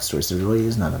about love stories. There really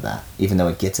is none of that, even though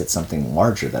it gets at something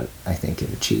larger that I think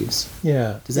it achieves.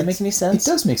 Yeah. Does that make any sense? It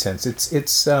does make sense.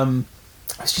 It's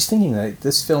I was just thinking that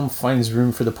this film finds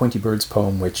room for the Pointy Birds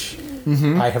poem, which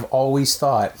I have always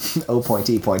thought... Oh,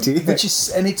 pointy. Which is,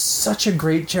 and it's such a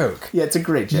great joke. Yeah, it's a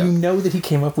great joke. You know that he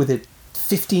came up with it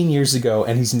 15 years ago,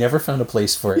 and he's never found a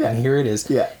place for it, and here it is.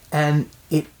 Yeah. And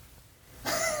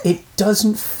it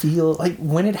doesn't feel... Like,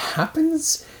 when it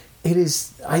happens, it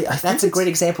is... I That's a great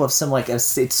example of some, like,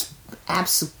 it's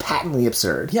patently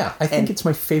absurd. Yeah, I think it's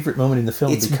my favorite moment in the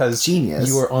film It's because genius.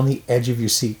 you are on the edge of your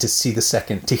seat to see the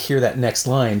second, to hear that next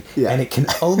line, Yeah. and it can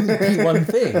only be one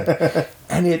thing.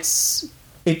 And it's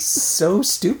so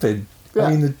stupid. Yeah. I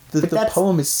mean, the that's-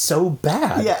 poem is so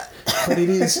bad. Yeah. But it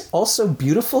is also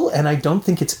beautiful, and I don't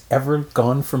think it's ever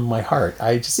gone from my heart.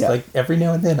 I just, like, every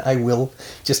now and then I will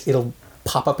just, it'll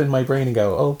pop up in my brain and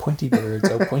go, oh, pointy birds,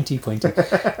 oh, pointy.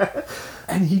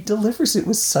 And he delivers it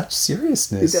with such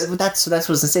seriousness. That's what I was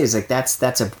going to say. Is like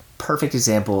that's a perfect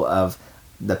example of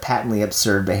the patently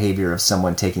absurd behavior of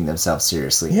someone taking themselves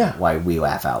seriously. Yeah. Why we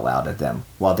laugh out loud at them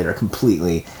while they're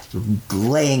completely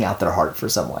laying out their heart for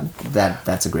someone.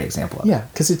 That's a great example of it. Yeah,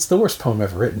 because it's the worst poem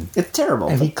ever written. It's terrible.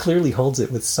 And but he clearly holds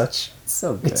it with such...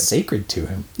 so good. It's sacred to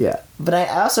him. Yeah. But I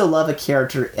also love a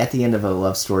character at the end of a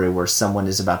love story where someone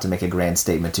is about to make a grand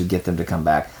statement to get them to come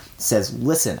back. Says,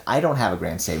 listen, I don't have a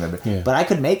grand statement, but I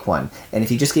could make one. And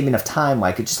if you just gave me enough time,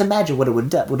 I could just imagine what it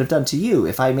would have done to you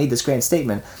if I made this grand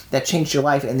statement that changed your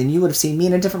life. And then you would have seen me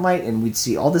in a different light, and we'd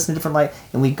see all this in a different light,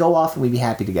 and we'd go off and we'd be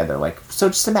happy together. Like, so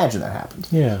just imagine that happened.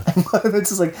 Yeah. It's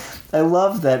just like, I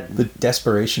love that. The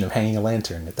desperation of hanging a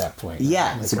lantern at that point.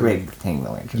 Yeah, Like, it's a great hanging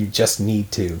the lantern. You just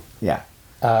need to. Yeah.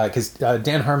 Because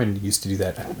Dan Harmon used to do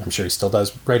that. I'm sure he still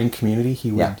does. Writing Community, he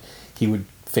would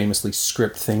famously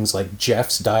script things like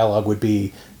Jeff's dialogue would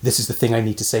be, this is the thing I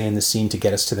need to say in this scene to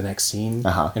get us to the next scene.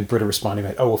 And Britta responding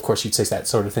like, oh, of course you'd say that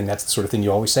sort of thing. That's the sort of thing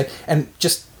you always say. And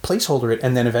just placeholder it,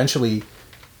 and then eventually,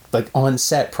 like, on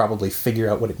set, probably figure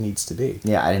out what it needs to be.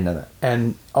 Yeah, I didn't know that.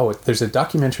 And there's a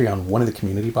documentary on one of the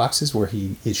community boxes where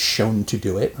he is shown to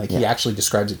do it. Like, he actually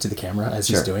describes it to the camera as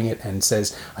he's doing it and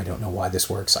says, I don't know why this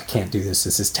works. I can't do this.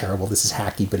 This is terrible. This is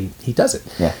hacky. But he does it.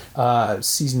 Yeah.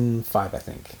 Season 5, I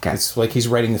think. Okay. It's like he's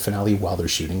writing the finale while they're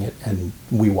shooting it. And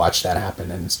we watch that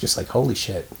happen. And it's just like, holy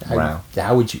shit. Wow.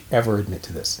 How would you ever admit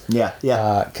to this? Yeah.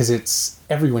 Yeah. Because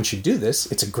everyone should do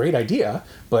this. It's a great idea.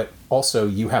 But also,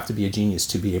 you have to be a genius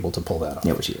to be able to pull that off.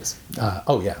 Yeah, which he is.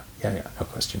 Yeah, no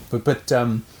question. But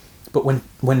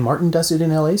when Martin does it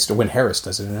in L.A. Story, when Harris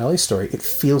does it in L.A. Story, it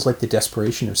feels like the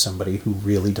desperation of somebody who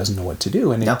really doesn't know what to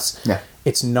do, and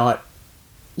it's not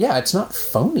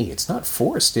phony, it's not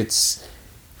forced, it's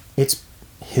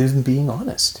him being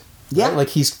honest. Yeah, right? Like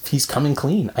he's coming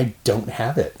clean. I don't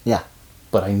have it. Yeah,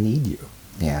 but I need you.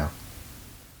 Yeah.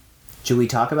 Should we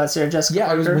talk about Sarah Jessica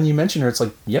Parker? Yeah, when you mentioned her, it's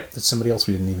like, yep, that's somebody else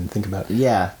we didn't even think about.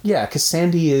 Yeah. Yeah, because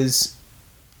Sandy is,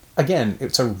 again,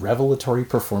 it's a revelatory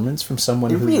performance from someone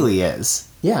who... It really is.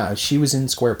 Yeah, she was in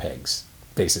Square Pegs,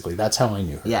 basically. That's how I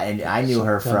knew her. Yeah, and I knew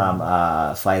her from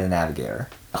Flight of the Navigator.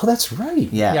 Oh, that's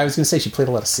right. Yeah. I was going to say she played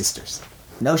a lot of sisters.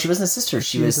 No, she wasn't a sister.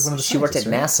 She was one of the she worked at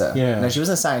NASA. Right? Yeah. No, she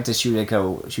wasn't a scientist. She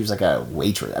was like a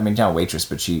waitress. I mean, not a waitress,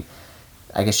 but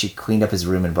I guess she cleaned up his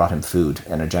room and brought him food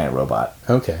and a giant robot.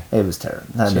 Okay. It was terrible.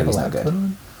 That movie's not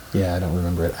good. Yeah, I don't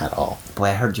remember it at all. Boy,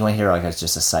 I heard. Do you want to hear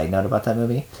just a side note about that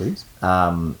movie? Please.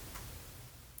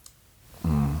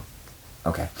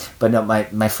 Okay, but no,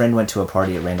 my friend went to a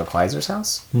party at Randall Kleiser's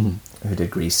house, who did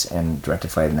Grease and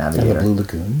directed Flight of the Navigator. And the Blue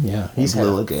Lagoon, yeah. He's had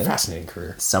a fascinating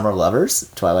career. Summer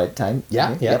Lovers, Twilight Time.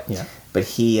 Yeah. But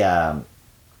he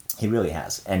really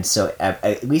has. And so,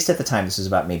 at least at the time, this was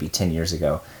about maybe 10 years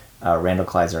ago, Randall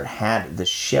Kleiser had the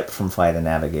ship from Flight of the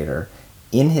Navigator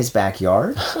in his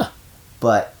backyard,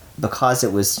 but because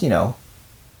it was,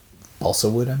 balsa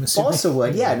wood, I'm assuming. Balsa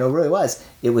wood, yeah, no, it really was.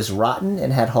 It was rotten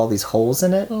and had all these holes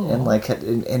in it,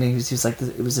 and he was like,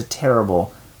 it was a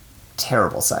terrible,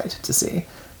 terrible sight to see,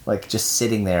 like just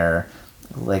sitting there,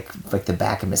 like the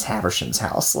back of Miss Haversham's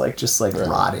house,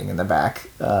 rotting in the back.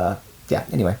 Yeah.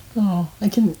 Anyway. Oh,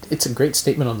 it's a great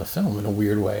statement on the film in a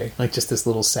weird way, like just this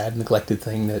little sad, neglected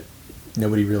thing that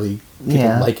nobody really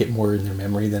people like it more in their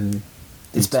memory than.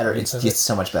 It's better. It's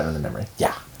so much better in the memory.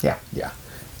 Yeah. Yeah.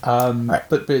 Right.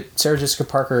 But Sarah Jessica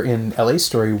Parker in L.A.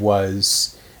 Story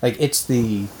was like it's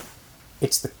the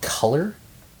color,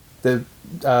 the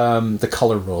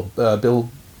color role. Bill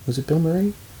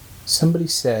Murray? Somebody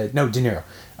said no, De Niro.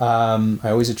 I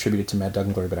always attribute it to Mad Dog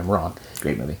and Glory, but I'm wrong.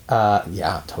 Great movie.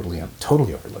 Yeah, totally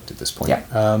overlooked at this point.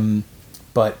 Yeah.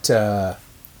 But De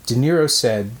Niro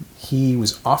said he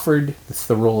was offered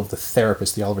the role of the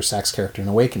therapist, the Oliver Sacks character in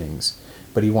Awakenings,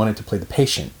 but he wanted to play the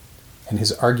patient. And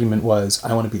his argument was,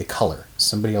 I want to be the color.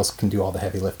 Somebody else can do all the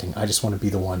heavy lifting. I just want to be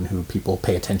the one who people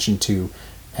pay attention to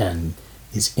and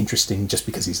is interesting just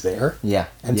because he's there. Yeah.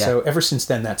 And so ever since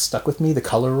then, that stuck with me, the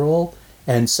color role.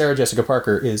 And Sarah Jessica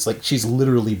Parker is like, she's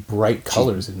literally bright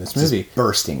colors in this movie.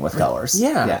 Bursting with colors.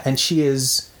 Yeah. And she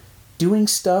is doing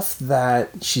stuff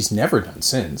that she's never done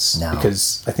since. No.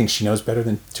 Because I think she knows better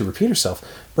than to repeat herself.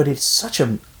 But it's such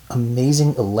an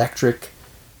amazing, electric...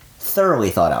 thoroughly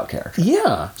thought out character.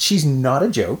 Yeah, she's not a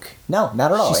joke. No,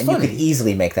 not at all. She's and funny. You could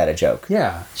easily make that a joke.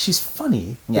 Yeah, she's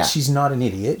funny, but she's not an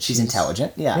idiot. She's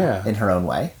intelligent, in her own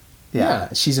way.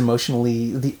 Yeah, she's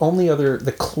emotionally...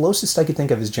 The closest I could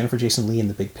think of is Jennifer Jason Leigh in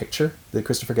The Big Picture, the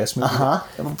Christopher Guest movie.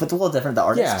 But a little different, the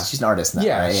artist. Yeah. She's an artist in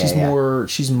that, right?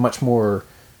 She's much more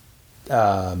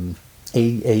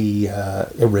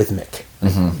rhythmic.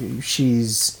 Mm-hmm.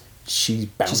 She's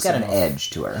bouncing. She's got an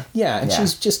edge to her. Yeah, and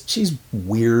she's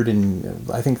weird,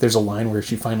 and I think there's a line where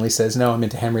she finally says, "No, I'm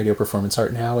into ham radio performance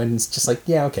art now," and it's just like,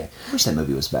 yeah, okay. I wish that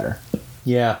movie was better.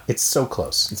 Yeah, it's so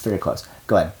close. It's very close.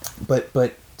 Go ahead.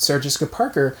 But Sarah Jessica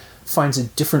Parker finds a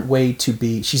different way to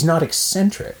be. She's not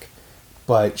eccentric,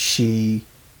 but she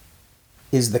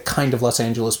is the kind of Los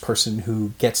Angeles person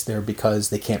who gets there because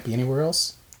they can't be anywhere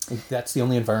else. That's the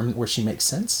only environment where she makes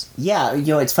sense. Yeah,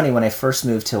 it's funny. When I first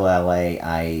moved to LA,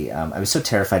 I was so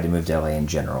terrified to move to LA in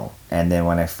general. And then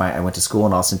when I went to school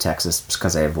in Austin, Texas,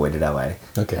 because I avoided LA.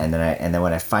 Okay. And then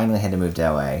when I finally had to move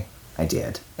to LA, I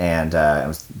did, and I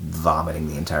was vomiting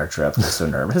the entire trip. I was so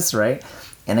nervous, right?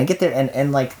 And I get there,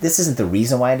 and like this isn't the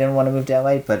reason why I didn't want to move to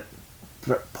LA, but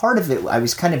part of it, I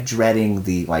was kind of dreading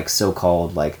the like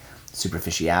so-called like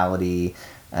superficiality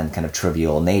and kind of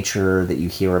trivial nature that you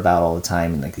hear about all the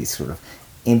time, and like these sort of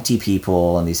empty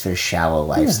people and these very shallow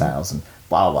lifestyles and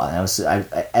blah blah. And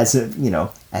I as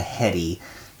a heady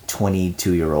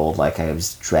 22-year-old, like I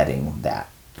was dreading that.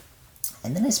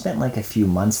 And then I spent like a few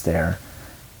months there,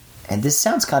 and this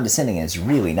sounds condescending, and it's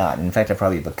really not. In fact, I've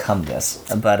probably become this,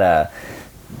 but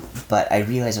But I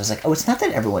realized, I was like, oh, it's not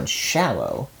that everyone's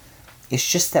shallow. It's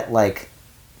just that, like,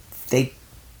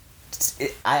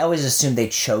 I always assumed they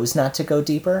chose not to go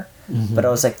deeper. Mm-hmm. But I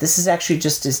was like, this is actually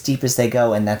just as deep as they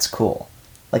go, and that's cool.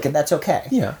 Like, and that's okay.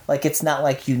 Yeah. Like, it's not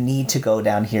like you need to go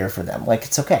down here for them. Like,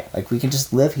 it's okay. Like, we can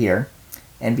just live here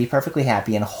and be perfectly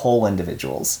happy and whole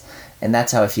individuals. And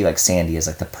that's how I feel like Sandy is,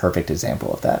 like, the perfect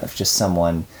example of that. Of just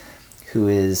someone who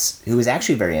is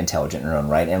actually very intelligent in her own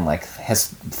right and, like, has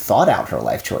thought out her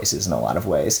life choices in a lot of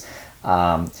ways.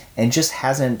 And just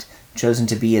hasn't chosen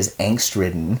to be as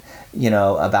angst-ridden, you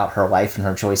know, about her life and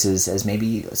her choices as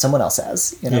maybe someone else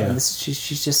has. You know, yeah. And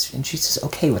she's just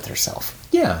okay with herself.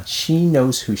 Yeah, she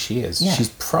knows who she is. Yeah. She's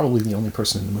probably the only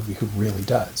person in the movie who really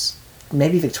does.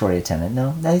 Maybe Victoria Tennant.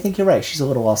 No, I think you're right. She's a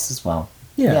little lost as well.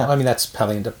 Yeah. I mean, that's how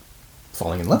they end up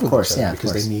falling in love with each other,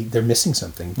 because they're missing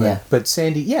something. But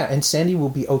Sandy, and Sandy will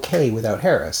be okay without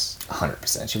Harris.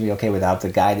 100%. She'll be okay without the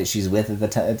guy that she's with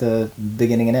at the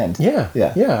beginning and end. Yeah.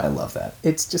 I love that.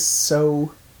 It's just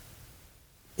so.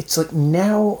 It's like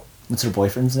now. What's her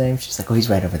boyfriend's name? She's like, oh, he's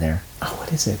right over there. Oh,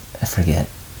 what is it? I forget.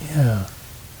 Yeah.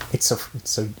 It's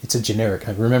a generic.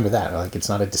 I remember that. Like, it's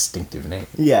not a distinctive name.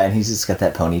 Yeah, and he's just got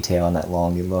that ponytail and that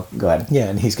long look. Go ahead. Yeah,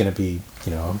 and he's going to be,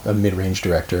 you know, a mid-range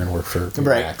director and work for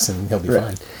Max, and he'll be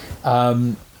fine.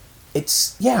 I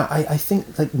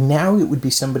think, like, now it would be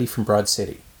somebody from Broad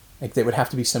City. Like, they would have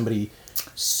to be somebody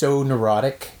so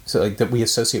neurotic, so like that we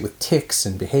associate with tics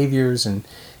and behaviors, and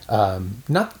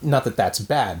not that that's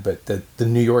bad, but the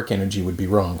New York energy would be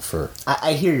wrong for.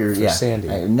 I hear your Sandy.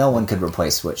 No one could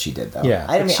replace what she did, though. Yeah,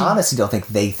 I mean, honestly, don't think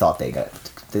they thought they got.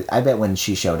 I bet when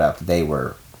she showed up, they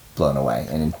were blown away,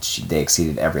 and they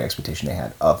exceeded every expectation they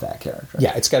had of that character.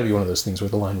 Yeah, it's got to be one of those things where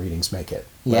the line readings make it.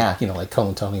 Like, you know, like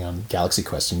Cullen Tunney on Galaxy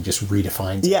Quest, and just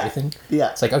redefines everything.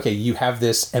 Yeah, it's like, okay, you have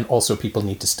this, and also people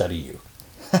need to study you.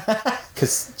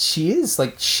 Because she is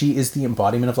the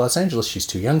embodiment of Los Angeles. She's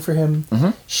too young for him. Mm-hmm.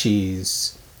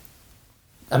 She's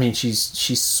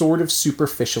sort of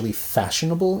superficially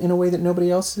fashionable in a way that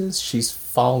nobody else is. She's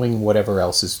following whatever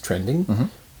else is trending,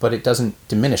 but it doesn't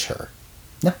diminish her.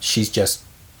 No, she's just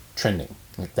trending.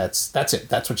 Like that's it.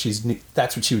 That's what she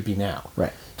would be now.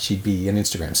 Right. She'd be an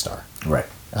Instagram star. Right.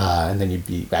 And then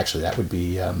that would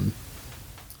be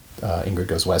Ingrid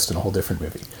Goes West in a whole different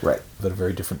movie. Right. But a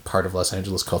very different part of Los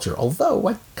Angeles culture. Although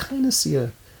I kind of see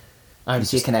you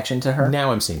see a connection to her?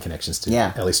 Now I'm seeing connections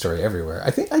to Ellie Story everywhere.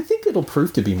 I think it'll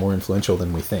prove to be more influential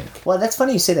than we think. Well, that's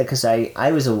funny you say that, because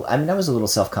I was a little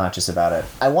self-conscious about it.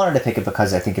 I wanted to pick it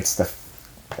because I think it's the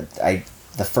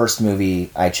first movie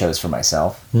I chose for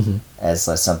myself as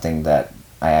something that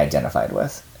I identified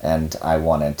with, and I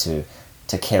wanted to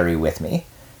carry with me,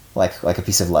 like a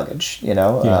piece of luggage, you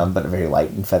know, but a very light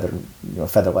and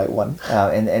feather light one,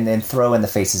 and then throw in the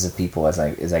faces of people as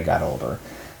I got older,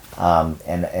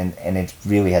 and it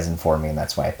really has informed me, and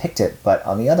that's why I picked it. But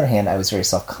on the other hand, I was very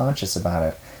self-conscious about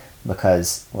it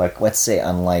because, like, let's say,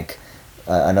 unlike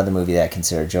another movie that I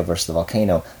consider, Joe vs. the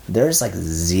Volcano, there's like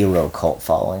zero cult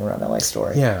following around LA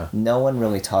Story. Yeah. No one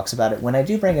really talks about it. When I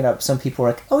do bring it up, some people are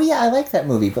like, oh yeah, I like that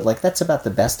movie, but like that's about the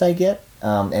best I get.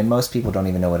 And most people don't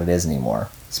even know what it is anymore,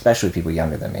 especially people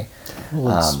younger than me.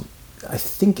 Well, I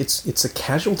think it's a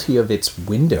casualty of its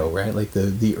window, right? Like the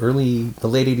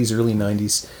late 80s, early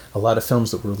 90s, a lot of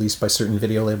films that were released by certain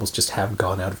video labels just have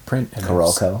gone out of print. And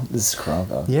Carolco. This is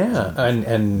Carolco. Yeah,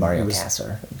 and Mario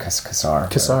Kassar.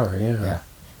 Kassar,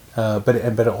 yeah.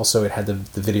 But also it had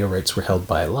the video rights were held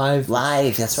by Live.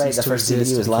 Live, that's right. The first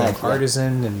DVD was Live.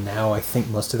 Artisan, and now I think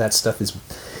most of that stuff is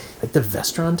like the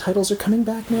Vestron titles are coming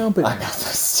back now. But I know,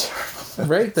 that's terrible.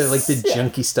 Right, the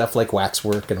junky stuff like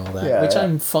Waxwork and all that, which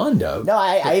I'm fond of. No,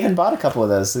 I even bought a couple of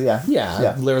those.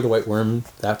 Yeah. Lair of the White Worm.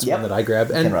 That's one that I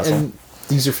grabbed, and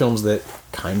these are films that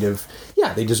kind of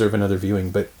they deserve another viewing.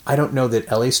 But I don't know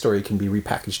that LA Story can be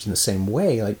repackaged in the same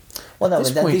way. Like,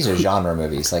 these are genre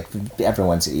movies. Like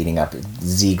everyone's eating up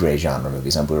Z-grade genre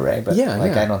movies on Blu-ray. But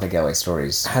I don't think LA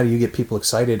Stories. How do you get people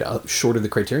excited short of the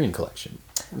Criterion Collection?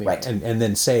 Right, and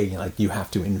then say like you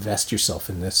have to invest yourself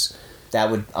in this. That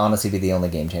would honestly be the only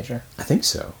game changer. I think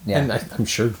so. Yeah. And I'm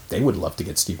sure they would love to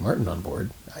get Steve Martin on board.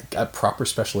 A proper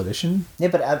special edition. Yeah,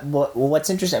 but what's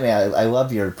interesting, I mean, I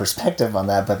love your perspective on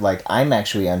that, but like I'm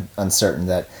actually uncertain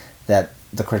that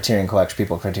the Criterion Collection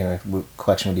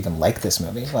would even like this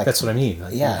movie. Like, that's what I mean.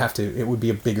 Like, it would be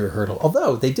a bigger hurdle.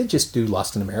 Although they did just do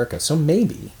Lost in America, so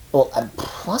maybe. Well,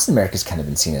 Lost in America's kind of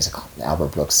been seen as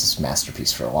Albert Brooks'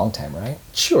 masterpiece for a long time, right?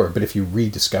 Sure, but if you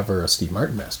rediscover a Steve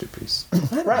Martin masterpiece,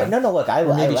 right? No, look, I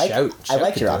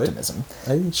like your optimism.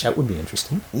 I think Shout would be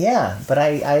interesting. Yeah, but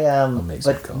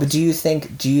but do you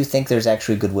think there's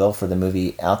actually goodwill for the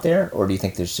movie out there, or do you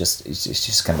think it's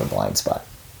just kind of a blind spot?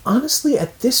 honestly,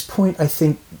 at this point, I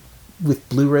think with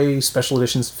Blu-ray, special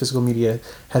editions, physical media,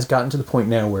 has gotten to the point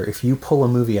now where if you pull a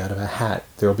movie out of a hat,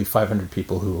 there will be 500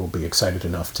 people who will be excited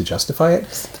enough to justify it.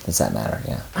 Does that matter?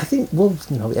 Yeah. I think, well,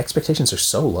 the expectations are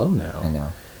so low now. I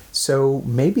know. So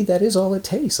maybe that is all it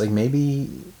takes. Like, maybe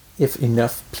if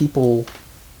enough people...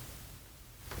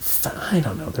 I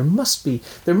don't know. There must be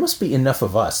enough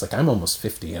of us. Like, I'm almost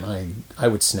 50, and I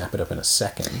would snap it up in a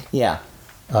second. Yeah.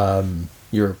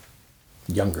 You're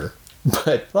younger,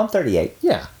 but Well, I'm 38.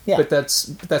 yeah. Yeah. But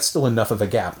that's still enough of a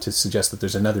gap to suggest that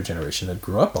there's another generation that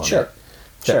grew up on Sure. it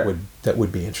Sure. that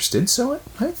would be interested. So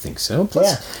I think so.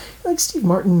 Plus, like Steve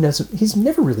Martin he's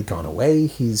never really gone away.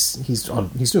 He's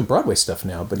doing Broadway stuff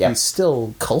now, but Yeah. he's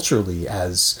still culturally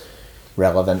as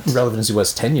Relevant. as he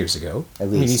was 10 years ago. At I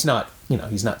mean, least. he's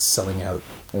not selling out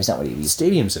It's not what he used to.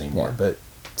 stadiums anymore, Yeah. but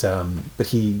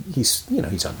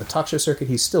he's on the talk show circuit.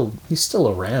 He's still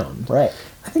around. Right.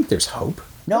 I think there's hope.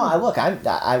 No,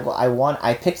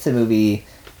 I picked the movie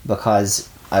because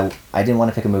I didn't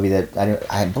want to pick a movie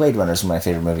that Blade Runner is my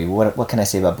favorite movie. What can I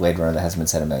say about Blade Runner that hasn't been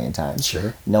said a million times?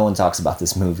 Sure. No one talks about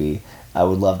this movie. I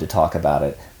would love to talk about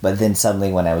it, but then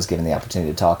suddenly when I was given the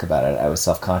opportunity to talk about it, I was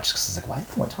self-conscious because I was like, why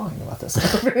is no one talking about this?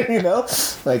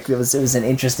 Like it was an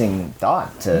interesting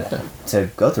thought to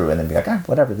go through and then be like,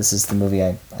 whatever. This is the movie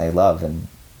I love and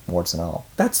warts and all.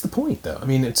 That's the point, though. I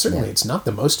mean, it's not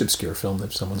the most obscure film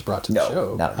that someone's brought to the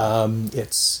show. Not at all.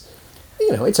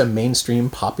 It's a mainstream,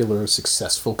 popular,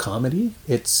 successful comedy.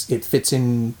 It fits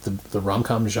in the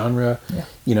rom-com genre.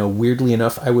 Yeah. Weirdly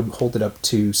enough, I would hold it up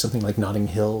to something like Notting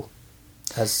Hill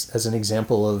as an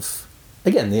example of,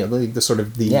 again, the sort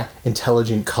of the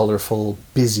intelligent, colorful,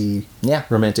 busy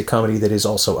romantic comedy that is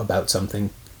also about something.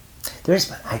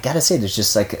 I gotta say, there's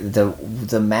just like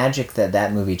the magic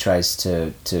that movie tries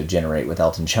to generate with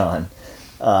Elton John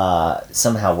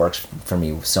somehow works for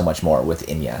me so much more with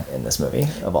Enya in this movie,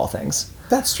 of all things.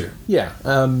 That's true. Yeah.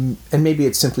 And maybe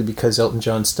it's simply because Elton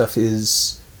John stuff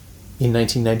is, in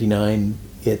 1999,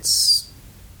 it's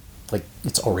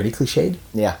already cliched.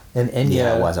 Yeah. And Enya...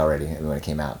 Yeah, it was already when it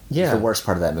came out. Yeah. It's the worst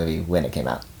part of that movie when it came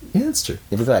out. Yeah, that's true.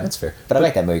 Go ahead. That's fair. But I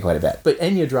like that movie quite a bit. But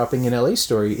Enya dropping in LA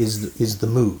Story is the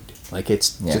mood. Like,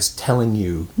 it's just telling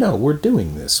you, no, we're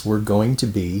doing this. We're going to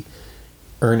be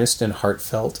earnest and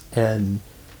heartfelt and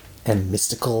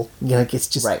mystical. Like, it's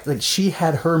just... Right. Like, she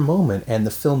had her moment, and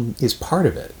the film is part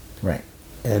of it. Right.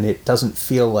 And it doesn't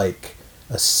feel like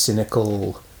a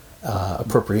cynical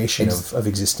appropriation of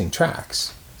existing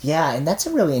tracks. Yeah, and that's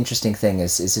a really interesting thing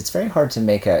is it's very hard to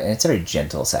make and it's a very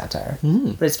gentle satire,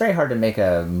 but it's very hard to make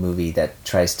a movie that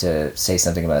tries to say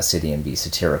something about a city and be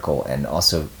satirical and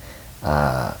also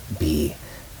be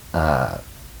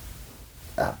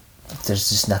there's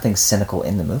just nothing cynical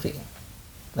in the movie.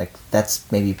 Like,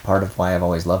 that's maybe part of why I've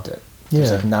always loved it.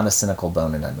 There's like not a cynical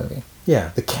bone in that movie.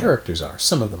 Yeah, the characters are.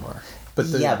 Some of them are.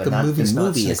 But the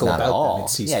movie is not at all.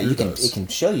 It can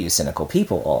show you cynical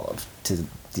people to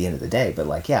the end of the day, but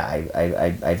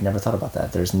I've never thought about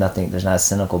that. There's not a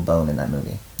cynical bone in that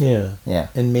movie. Yeah.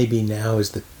 And maybe now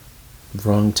is the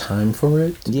wrong time for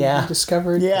it to be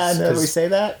discovered. Yeah, no, we say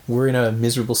that. We're in a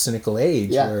miserable, cynical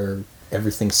age where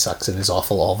everything sucks and is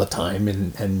awful all the time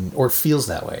and or feels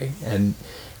that way. And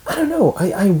I don't know.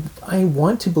 I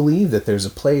want to believe that there's a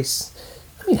place.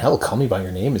 I mean, hell, Call Me By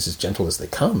Your Name is as gentle as they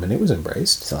come, and it was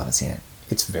embraced. Still haven't seen it.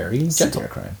 It's very gentle.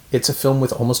 Crime. It's a film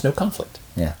with almost no conflict.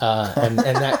 Yeah. And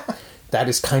that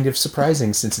is kind of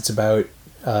surprising since it's about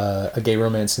a gay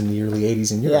romance in the early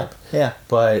 80s in Europe. Yeah.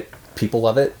 But people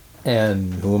love it,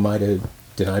 and who am I to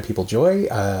deny people joy?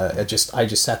 I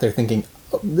just sat there thinking,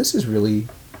 this is really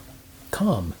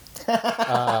calm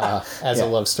as a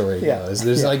love story goes.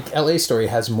 There's like LA Story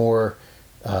has more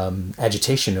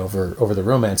agitation over the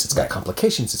romance. It's got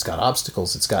complications. It's got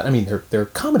obstacles. It's got, I mean, they're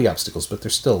comedy obstacles, but they're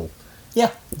still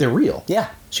they're real. Yeah.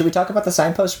 Should we talk about the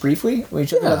signpost briefly? We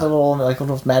should talk about the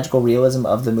little magical realism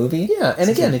of the movie. Yeah, and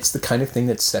again, it's the kind of thing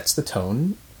that sets the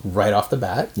tone right off the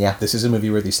bat. Yeah. This is a movie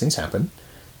where these things happen,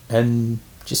 and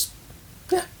it just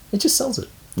sells it.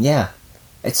 Yeah.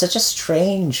 It's such a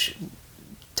strange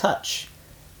touch.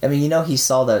 I mean, he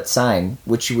saw that sign,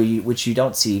 which you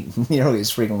don't see nearly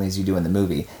as frequently as you do in the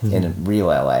movie in real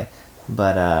LA,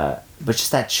 but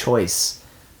just that choice.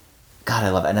 God, I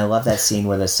love it. And I love that scene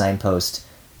where the signpost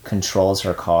controls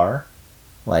her car,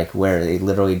 like where it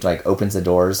literally like opens the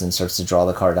doors and starts to draw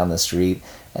the car down the street,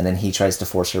 and then he tries to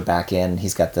force her back in.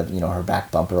 He's got the her back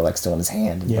bumper like still in his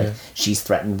hand, and like she's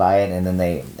threatened by it, and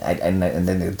then and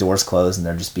then the doors close and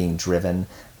they're just being driven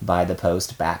by the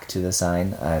post back to the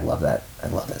sign. I love that. I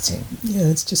love that scene. Yeah,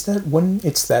 it's just that one.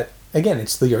 It's that again,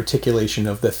 it's the articulation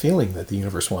of the feeling that the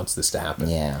universe wants this to happen.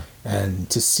 Yeah. And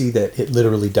to see that it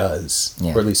literally does,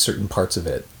 Yeah. or at least certain parts of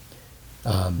it.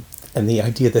 And the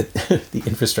idea that the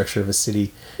infrastructure of a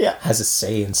city Yeah. has a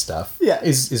say in stuff Yeah.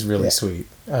 is really Yeah. sweet.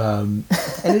 And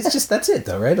it's just, that's it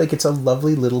though, right? Like, it's a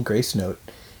lovely little grace note.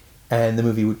 And the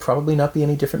movie would probably not be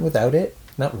any different without it.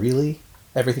 Not really.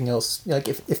 Everything else, like,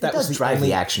 if that It was does the drive only...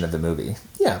 the action of the movie.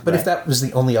 Yeah, but if Right. that was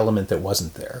the only element that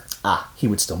wasn't there, Ah. he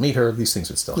would still meet her. These things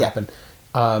would still Yeah. happen.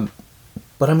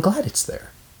 But I'm glad it's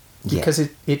there because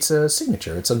it's a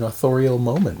signature. It's an authorial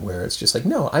moment where it's just like,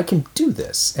 no, I can do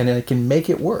this and I can make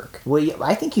it work. Well,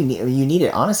 I think you need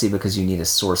it honestly because you need a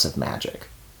source of magic.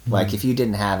 Like if you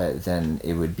didn't have it, then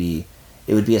it would be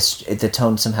the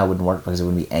tone somehow wouldn't work because it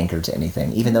wouldn't be anchored to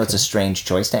anything. Even though it's a strange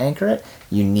choice to anchor it,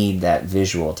 you need that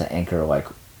visual to anchor like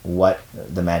what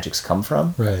the magic's come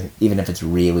from. Right. Even if it's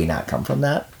really not come from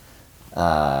that.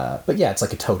 But yeah, it's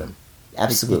like a totem.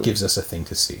 Absolutely. It gives us a thing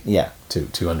to see. Yeah.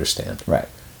 To understand. Right.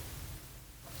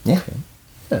 Yeah.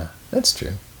 Yeah, that's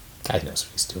true. God knows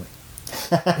what he's doing.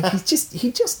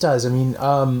 he just does. I mean,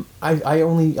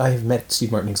 I have met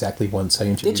Steve Martin exactly once. I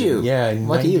interviewed Did you? him. Yeah.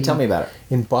 Lucky you. Tell me about it.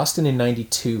 In Boston in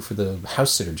 '92 for the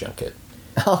House Sitter junket.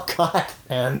 Oh God!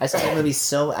 And I saw that movie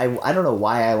I don't know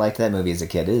why I liked that movie as a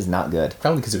kid. It is not good.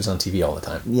 probably because it was on TV all the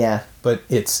time. Yeah. But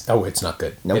it's not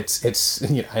good. Nope. It's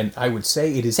you know, and I would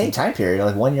say it is Same time period,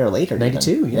 like 1 year later. even.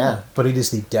 92. Yeah. But it is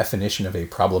the definition of a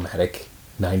problematic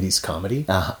 '90s comedy.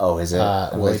 Oh, is it?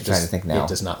 I'm trying to think now. It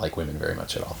does not like women very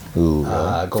much at all. Ooh,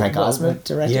 really? Frank Gold- Osment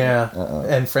directed? Yeah, Uh-oh.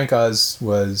 and Frank Oz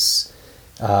was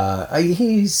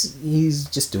he's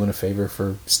just doing a favor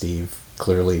for Steve.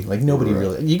 Clearly, like nobody Right.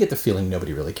 really. You get the feeling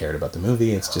nobody really cared about the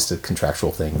movie. It's just a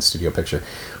contractual thing, studio picture.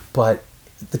 But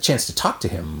the chance to talk to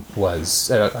him was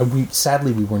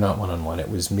sadly we were not one-on-one. It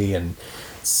was me and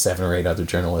 7 or 8 other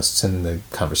journalists, and the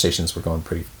conversations were going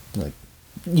pretty like.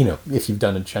 You know, if you've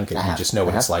done a junket, you just know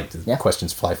what it's like. The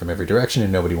questions fly from every direction,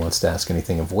 and nobody wants to ask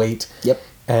anything of weight. Yep.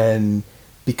 And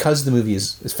because the movie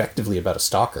is effectively about a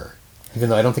stalker, even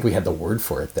though I don't think we had the word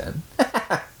for it then,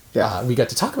 we got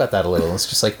to talk about that a little. It's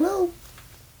just like, well,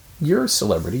 you're a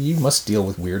celebrity. You must deal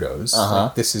with weirdos. Uh-huh.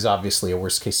 Like, this is obviously a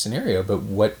worst case scenario, but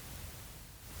what,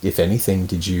 if anything,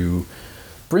 did you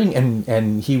bring?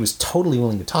 And he was totally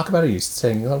willing to talk about it. He was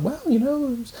saying, well, you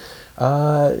know,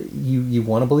 you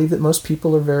want to believe that most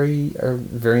people are very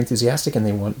enthusiastic,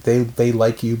 and they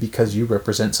like you because you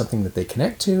represent something that they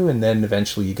connect to, and then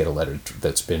eventually you get a letter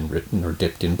that's been written or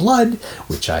dipped in blood,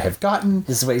 which I have gotten.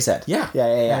 This is what he said. Yeah.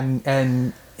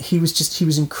 And he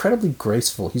was incredibly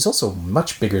graceful. He's also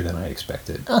much bigger than I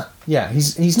expected. Yeah,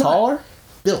 he's Taller? not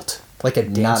built like a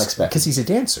dancer. Not expected. Because he's a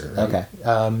dancer. Right?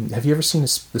 Okay. Have you ever seen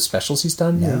the specials he's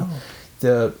done? No.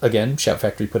 Again, Shout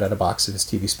Factory put out a box of his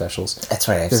TV specials. That's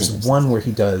right. There's one where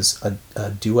he does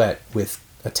a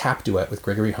tap duet with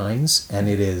Gregory Hines, and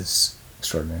it is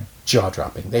extraordinary,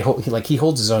 jaw-dropping. He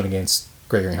holds his own against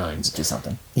Gregory Hines. Do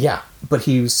something. Yeah, but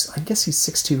I guess he's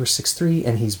 6'2" or 6'3",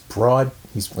 and he's broad.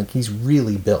 He's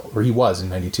really built, or he was in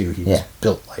 '92. He was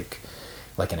built like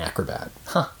an acrobat.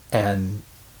 Huh. And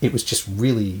it was just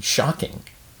really shocking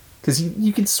because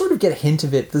you can sort of get a hint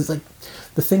of it. There's like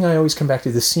the thing I always come back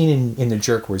to, the scene in The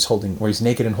Jerk where he's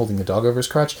naked and holding the dog over his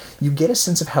crotch. You get a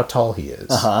sense of how tall he is.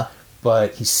 Uh-huh.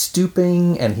 But he's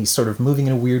stooping and he's sort of moving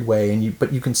in a weird way,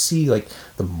 but you can see like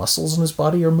the muscles in his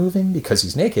body are moving because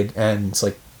he's naked, and it's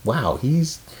like, wow,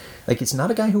 he's like, it's not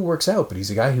a guy who works out, but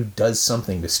he's a guy who does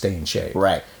something to stay in shape.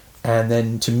 Right. And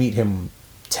then to meet him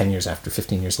 10 years after,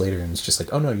 15 years later, and it's just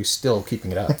like, oh no, you're still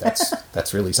keeping it up.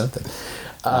 That's really something.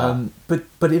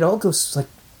 But it all goes like,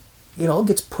 it all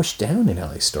gets pushed down in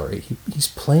LA Story. He's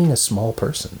playing a small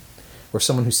person, or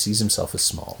someone who sees himself as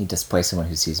small. He just plays someone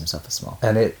who sees himself as small.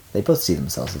 And they both see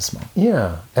themselves as small.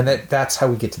 Yeah. And that's how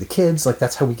we get to the kids. Like,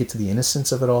 that's how we get to the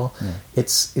innocence of it all. Yeah.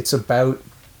 It's about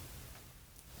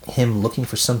him looking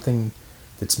for something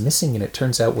that's missing, and it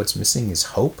turns out what's missing is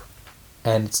hope.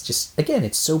 And it's just, again,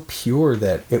 it's so pure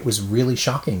that it was really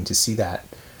shocking to see that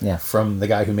from the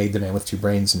guy who made The Man with Two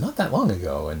Brains not that long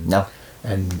ago.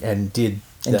 And did...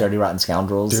 And Dirty Rotten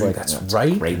Scoundrels. That's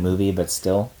right. Great movie, but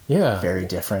still very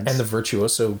different. And the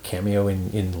Virtuoso cameo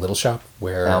in Little Shop,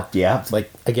 where,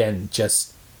 like, again,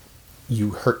 just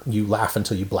you laugh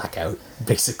until you black out,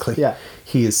 basically. Yeah.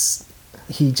 He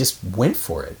just went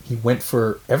for it. He went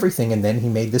for everything, and then he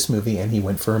made this movie, and he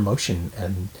went for emotion,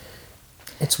 and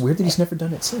it's weird that he's never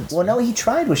done it since. Well, no, he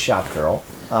tried with Shop Girl,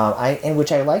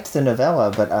 which I liked the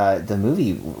novella, but the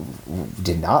movie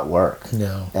did not work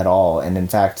at all. And in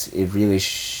fact, it really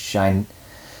shines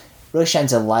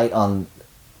a light on.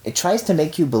 It tries to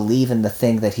make you believe in the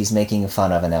thing that he's making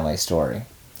fun of in LA Story.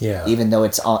 Yeah. Even though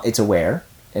it's aware,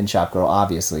 in Shop Girl,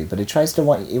 obviously, but it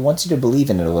wants you to believe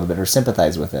in it a little bit or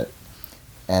sympathize with it.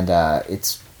 And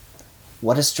it's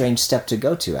what a strange step to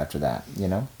go to after that, you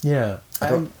know? Yeah. I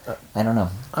don't know.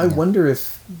 I wonder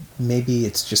if maybe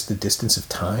it's just the distance of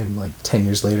time, like 10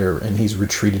 years later, and he's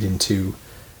retreated into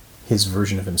his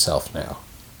version of himself now.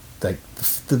 Like,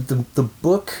 the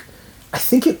book, I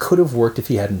think it could have worked if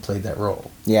he hadn't played that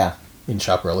role. Yeah. In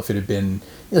Shop Girl, if it had been,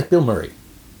 like, Bill Murray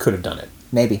could have done it.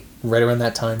 Maybe. Right around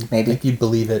that time. Maybe. Like, you'd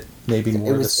believe it, maybe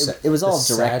more. It was all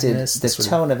directed, the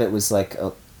tone of it was like,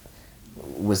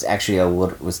 was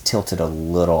tilted a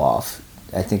little off.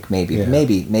 I think maybe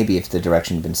if the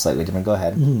direction had been slightly different. Go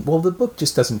ahead. Mm-hmm. Well, the book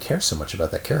just doesn't care so much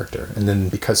about that character, and then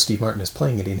because Steve Martin is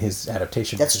playing it in his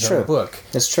adaptation of his own book,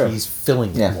 that's true. He's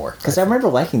filling it more. Because I remember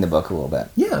liking the book a little bit.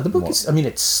 Yeah, the book is. I mean,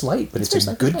 it's slight, but it's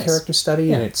a good character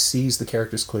study, and it sees the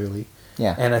characters clearly.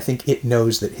 Yeah, and I think it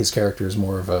knows that his character is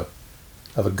more of a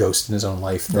ghost in his own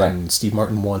life than Steve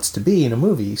Martin wants to be in a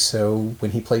movie. So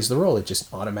when he plays the role, it just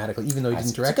automatically, even though he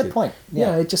didn't direct it, that's a good point.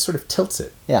 Yeah, it just sort of tilts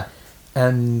it. Yeah,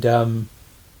 and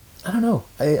I don't know.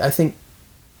 I think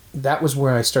that was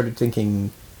where I started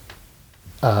thinking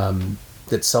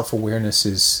that self-awareness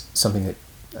is something that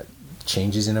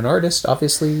changes in an artist,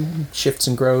 obviously, shifts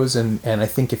and grows, and I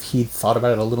think if he'd thought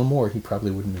about it a little more, he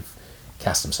probably wouldn't have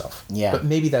cast himself. Yeah. But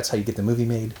maybe that's how you get the movie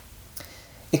made.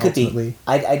 It could be.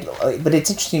 But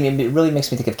it's interesting. It really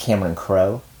makes me think of Cameron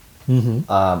Crowe,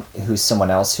 who's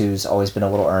someone else who's always been a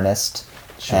little earnest,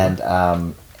 sure.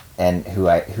 and who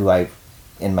I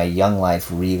in my young life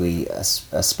really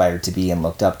aspired to be and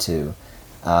looked up to,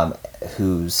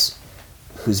 whose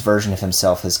version of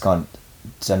himself has done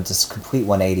this complete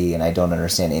 180, and I don't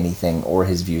understand anything or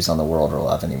his views on the world or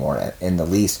love anymore in the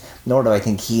least, nor do I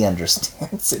think he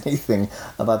understands anything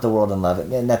about the world and love.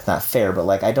 And that's not fair, but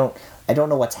like I don't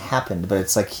know what's happened, but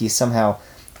it's like he somehow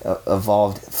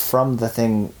evolved from the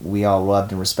thing we all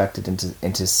loved and respected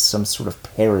into some sort of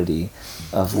parody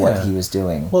of what he was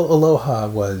doing. Well, Aloha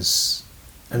was,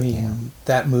 I mean,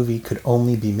 that movie could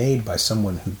only be made by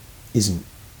someone who isn't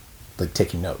like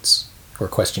taking notes or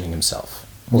questioning himself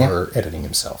or editing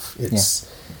himself.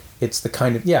 It's the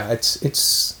kind of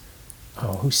it's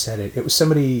who said it? It was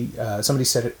somebody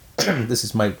said it. This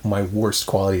is my worst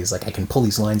quality is like I can pull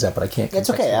these lines out, but I can't.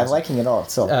 It's okay. I'm liking it all.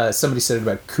 So somebody said it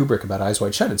about Kubrick about Eyes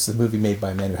Wide Shut. It's the movie made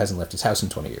by a man who hasn't left his house in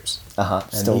 20 years.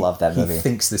 Still love that movie. He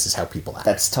thinks this is how people act.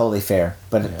 That's totally fair.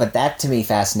 But that to me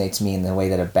fascinates me in the way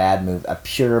that a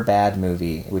pure bad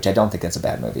movie, which I don't think that's a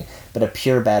bad movie, but a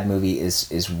pure bad movie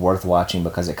is worth watching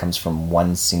because it comes from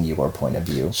one singular point of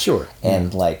view. Sure.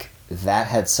 And like that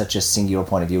had such a singular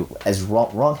point of view, as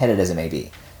wrong-headed as it may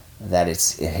be, that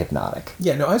it's hypnotic.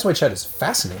 Yeah, no, Eyes Wide Shut is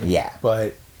fascinating. Yeah.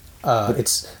 But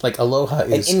it's like Aloha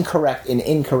is... An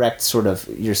incorrect sort of,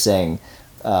 you're saying,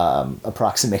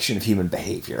 approximation of human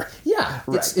behavior. Yeah,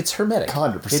 right. It's hermetic.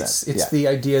 100%. It's the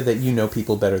idea that you know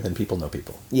people better than people know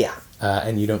people. Yeah.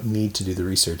 And you don't need to do the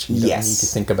research. You don't need to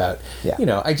think about... Yeah. You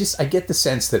know, I get the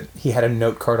sense that he had a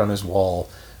note card on his wall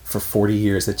for 40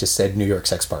 years that just said New York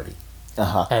Sex Party.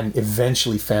 And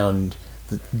eventually found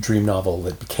the dream novel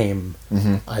that became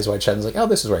Eyes Wide Shut and was like, oh,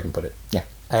 this is where I can put it. Yeah.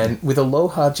 And with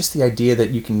Aloha, just the idea that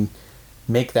you can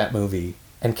make that movie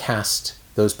and cast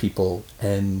those people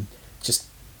and just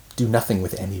do nothing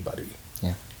with anybody.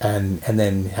 Yeah. And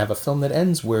then have a film that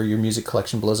ends where your music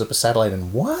collection blows up a satellite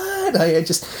and what? I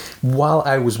just, while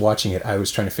I was watching it, I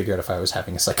was trying to figure out if I was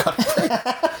having a psychotic break.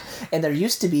 And there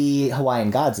used to be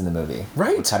Hawaiian Gods in the movie.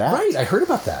 Right. I heard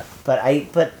about that.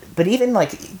 But even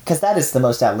like, because that is the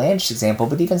most outlandish example,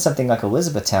 but even something like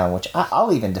Elizabethtown, which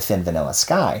I'll even defend Vanilla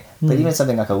Sky, but even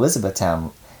something like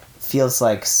Elizabethtown feels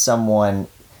like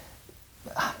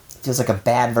a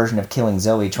bad version of Killing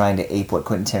Zoe trying to ape what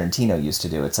Quentin Tarantino used to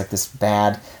do. It's like this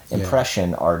bad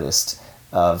impression artist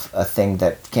of a thing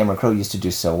that Cameron Crowe used to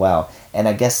do so well. And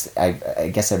I guess I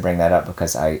bring that up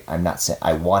because I'm not saying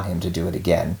I want him to do it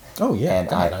again. Oh yeah,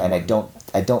 and I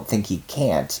don't think he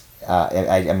can't.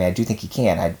 I mean, I do think he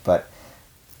can. But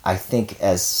I think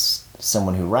as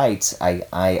someone who writes,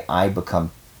 I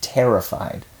become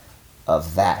terrified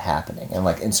of that happening,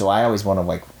 and so I always want to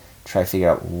like try to figure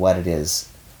out what it is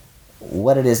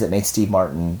that made Steve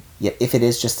Martin. If it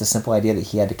is just the simple idea that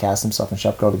he had to cast himself in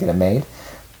Shop Girl to get it made,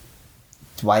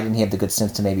 why didn't he have the good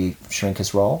sense to maybe shrink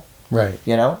his role? Right.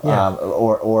 You know, yeah.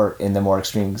 Or in the more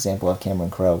extreme example of Cameron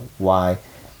Crowe, how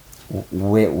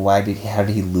did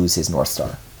he lose his North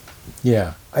Star?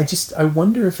 Yeah, I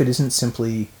wonder if it isn't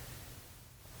simply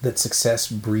that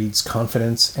success breeds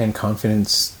confidence and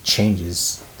confidence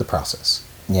changes the process.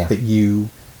 Yeah. That you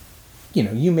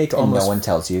you make And Almost... no one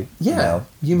tells you. Yeah, No.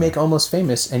 you make Almost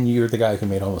Famous, and you're the guy who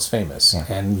made Almost Famous. Yeah.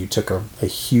 And you took a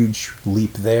huge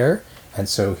leap there, and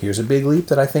so here's a big leap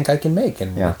that I think I can make.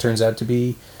 And Yeah. it turns out to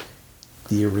be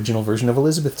the original version of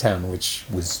Elizabethtown, which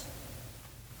was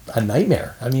a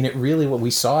nightmare. I mean, it really...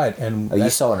 We saw it, and... Oh, you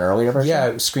saw an earlier version? Yeah,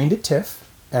 it was screened at TIFF,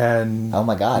 and... Oh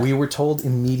my God. We were told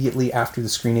immediately after the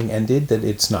screening ended that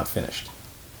it's not finished.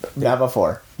 Not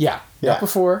before. Yeah, Yeah. not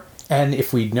before. And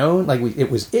if we'd known, it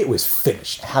was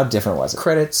finished. How different was it?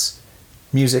 Credits,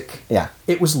 music. Yeah.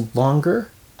 It was longer.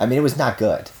 I mean, it was not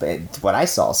good, but what I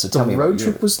saw, so tell me The what road you-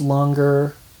 trip was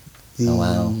longer. Oh,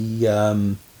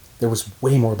 wow. There was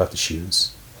way more about the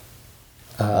shoes.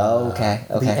 Okay.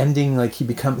 The ending,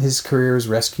 his career is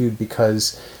rescued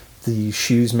because the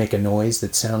shoes make a noise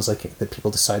that sounds like that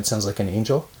people decide sounds like an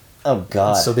angel. Oh,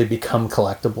 God. So they become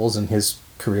collectibles, and his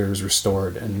career is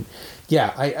restored. And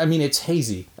yeah, I mean, it's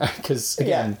hazy because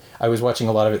again, I was watching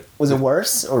a lot of it. Was it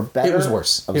worse or better? It was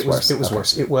worse. It was worse. It was Okay.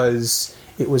 worse.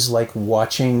 It was like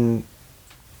watching.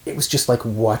 It was just like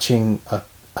watching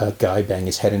a guy bang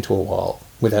his head into a wall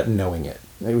without knowing it.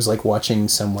 It was like watching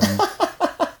someone.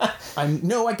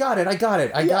 I got it.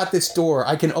 I got this door.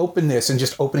 I can open this, and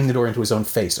just opening the door into his own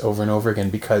face over and over again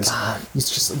because it's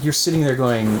just you're sitting there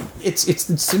going, it's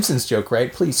the Simpsons joke,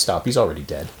 right? Please stop. He's already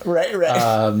dead. Right.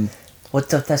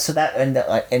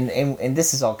 And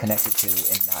this is all connected to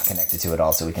and not connected to it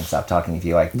all, so we can stop talking if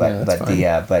you like.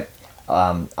 But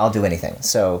I'll do anything.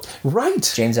 So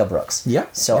Right. James L. Brooks. Yeah,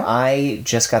 So yeah. I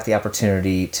just got the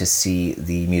opportunity to see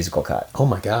the musical cut. Oh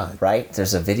my God. Right?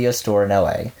 There's a video store in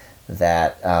LA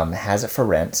that has it for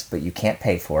rent, but you can't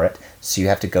pay for it. So you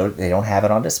have to go. They don't have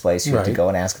it on display, so you have to Right. go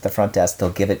and ask at the front desk. They'll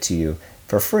give it to you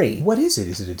for free. What is it?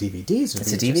 Is it a DVD? Is it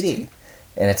It's a VHS? DVD,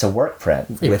 and it's a work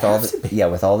print It with all has to be.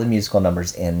 with all the musical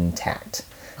numbers intact.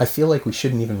 I feel like we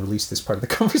shouldn't even release this part of the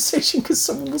conversation because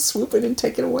someone will swoop in and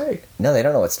take it away. No, they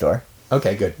don't know what store.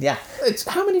 Okay, good. Yeah, It's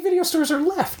how many video stores are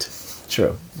left?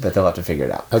 true, but they'll have to figure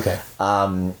it out. Okay.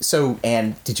 So,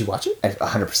 And did you watch it?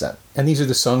 100%. And these are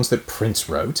the songs that Prince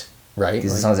wrote, right?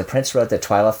 These are songs that Prince wrote, that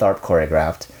Twyla Tharp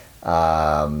choreographed.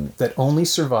 That only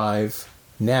survive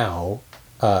now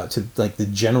to like the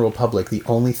general public. The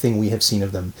only thing we have seen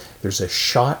of them, there's a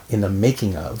shot in the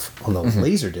making of on the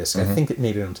Laserdisc. I think it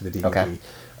made it onto the DVD. Okay.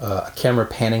 A camera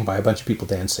panning by a bunch of people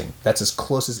dancing. That's as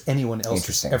close as anyone else has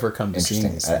Interesting. ever come to seeing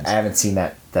these things. I haven't seen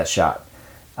that shot.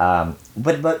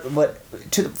 But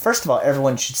first of all,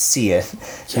 everyone should see it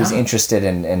who's Yeah. interested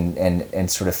in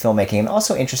sort of filmmaking, and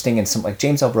also interesting in some, like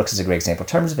James L. Brooks is a great example.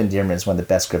 Terms of Endearment is one of the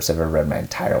best scripts I've ever read in my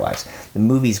entire life. The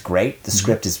movie's great. The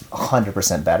script is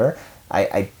 100% better.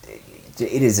 It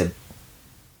is a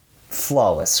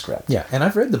flawless script. Yeah, and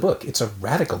I've read the book. It's a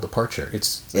radical departure.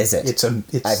 Is it? It's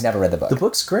I've never read the book. The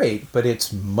book's great, but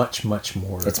it's much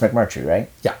more. It's McMurtry, right?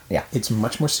 yeah, Yeah. It's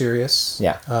much more serious.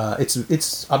 Yeah.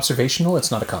 It's observational.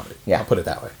 It's not a comedy. Yeah. I'll put it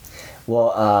that way.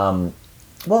 Well,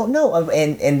 no,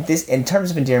 and this in Terms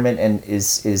of Endearment and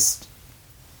is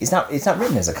it's not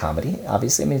written as a comedy.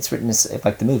 Obviously, I mean it's written as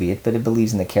like the movie, but it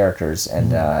believes in the characters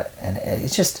and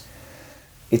it's just.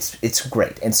 It's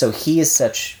great. And so he is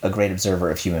such a great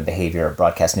observer of human behavior.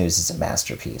 Broadcast news is a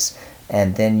masterpiece.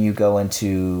 And then you go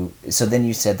into... So then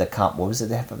you said what was it?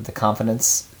 The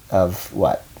confidence of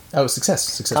what? Oh, success.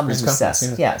 Confidence of breeds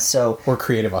success. Yeah. So Or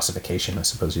creative ossification, I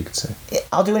suppose you could say.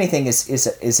 I'll Do Anything is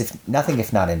if nothing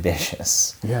if not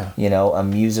ambitious. Yeah. You know, a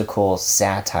musical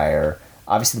satire.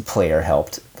 Obviously the player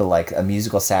helped, but like a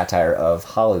musical satire of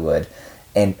Hollywood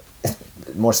and...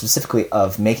 more specifically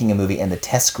of making a movie and the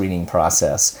test screening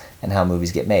process and how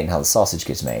movies get made and how the sausage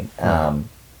gets made.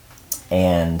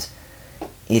 And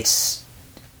it's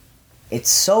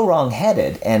so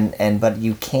wrong-headed but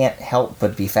you can't help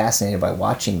but be fascinated by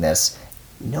watching this,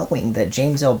 knowing that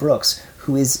James L. Brooks,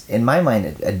 who is in my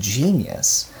mind a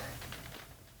genius,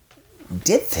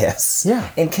 did this. Yeah.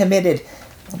 And committed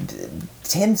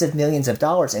tens of millions of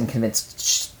dollars and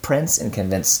convinced Prince and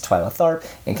convinced Twyla Tharp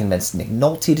and convinced Nick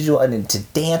Nolte to do it and to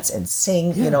dance and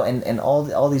sing, you know, and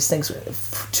all these things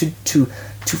to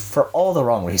for all the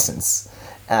wrong reasons,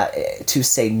 to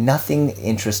say nothing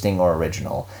interesting or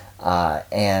original,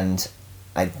 and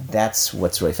that's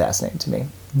what's really fascinating to me.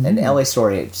 Mm-hmm. And LA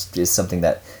Story is something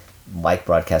that, like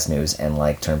Broadcast News and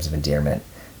like Terms of Endearment,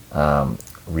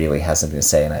 really has something to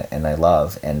say, and I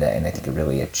love, and I think it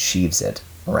really achieves it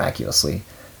miraculously.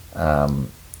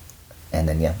 And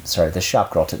then the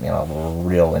Shop Girl took me on a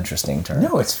real interesting turn.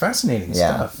 No, it's fascinating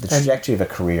stuff. The trajectory of a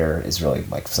career is really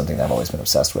like something that I've always been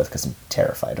obsessed with because I'm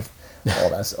terrified of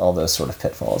all those sort of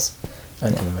pitfalls.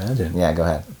 I can imagine. Yeah, go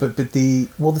ahead. But the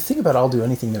thing about I'll Do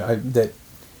Anything that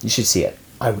You should see it.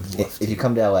 I would love to. If you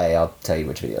come to LA, I'll tell you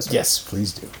which videos. Yes,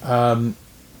 please do.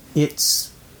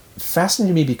 It's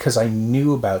fascinating to me because I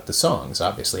knew about the songs.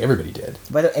 Obviously, everybody did.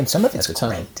 And some of it's at the time.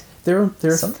 great. There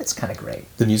Some of it's kind of great.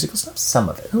 the musical stuff. Some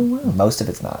of it. Oh, wow. Most of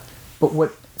it's not. But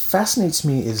what fascinates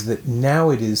me is that now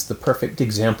it is the perfect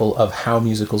example of how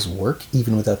musicals work,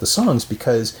 even without the songs,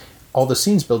 because all the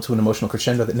scenes build to an emotional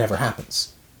crescendo that never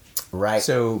happens. Right.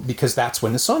 So, because that's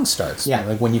when the song starts. Yeah.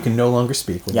 Like when you can no longer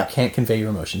speak, when Yeah. you can't convey your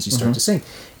emotions, you start to sing.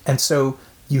 And so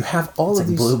you have all It's of like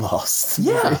these... Blue Balls.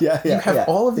 Yeah. You have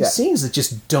all of these yeah. scenes that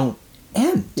just don't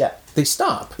end. Yeah. They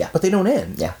stop, Yeah. but they don't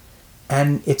end. Yeah.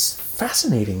 And it's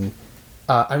fascinating.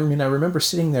 I remember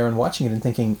sitting there and watching it and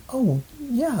thinking, oh,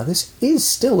 yeah, this is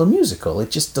still a musical.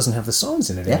 It just doesn't have the songs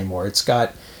in it Yeah. anymore. It's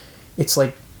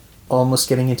like almost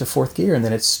getting into fourth gear and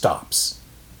then it stops.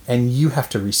 And you have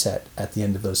to reset at the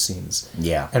end of those scenes.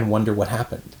 Yeah. And wonder what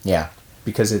happened. Yeah.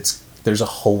 Because there's a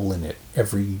hole in it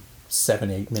every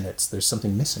 7-8 minutes. There's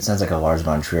something missing. Sounds like a Lars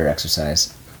von Trier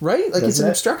exercise. Right? Like it's Doesn't an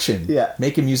it? obstruction. Yeah.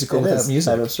 Make a musical It without is.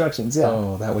 music. Have obstructions, yeah.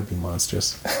 Oh, that would be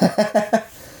monstrous.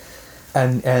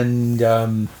 and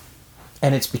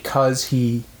it's because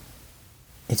he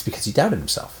doubted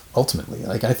himself. Ultimately,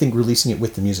 like I think releasing it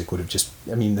with the music would have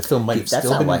the film might have That's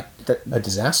still not been a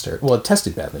disaster. Well, it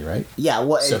tested badly, right? Yeah,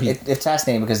 well, So it's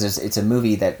fascinating because it's a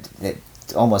movie that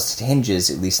almost hinges,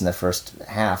 at least in the first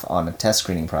half, on a test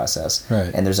screening process.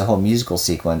 Right. And there's a whole musical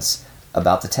sequence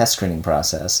about the test screening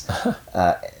process.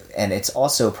 And it's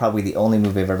also probably the only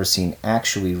movie I've ever seen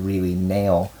actually really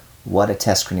nail what a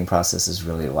test screening process is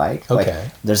really like. Okay.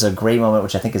 Like, there's a great moment,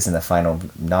 which I think is in the final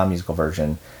non-musical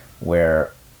version,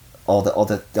 where all the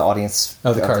audience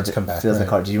the cards come back, feels the right.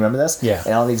 card. Do you remember this? Yeah.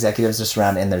 And all the executives are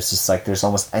surrounded, and there's just like there's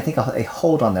almost I think a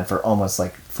hold on them for almost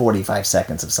like 45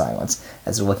 seconds of silence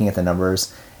as they're looking at the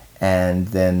numbers, and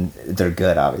then they're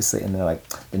good obviously, and they're like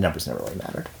the numbers never really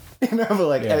mattered. But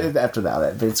like after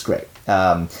that, but it's great.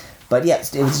 But yeah,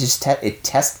 it was just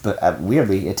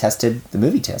weirdly it tested the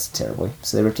movie test terribly,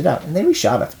 so they ripped it out and they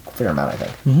reshot a fair amount, I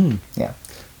think. Mm-hmm. Yeah.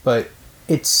 But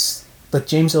it's like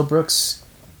James L. Brooks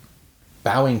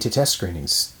bowing to test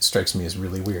screenings strikes me as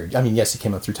really weird. I mean, yes, he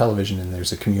came up through television and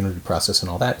there's a community process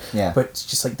and all that. Yeah. But it's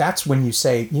just like, that's when you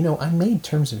say, I made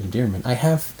Terms of Endearment. I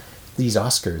have these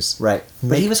Oscars. Right.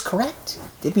 But he was correct.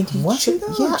 I mean, Was he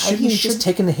though? Yeah. Shouldn't he just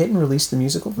taken the hit and released the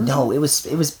musical version? No, it was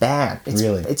bad.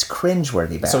 Really? It's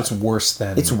cringeworthy bad. So it's worse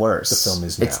than It's worse. the film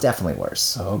is now. It's definitely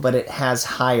worse. Oh. But it has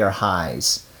higher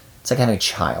highs. It's like having a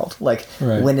child. Like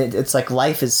Right. when it's like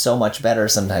life is so much better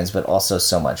sometimes, but also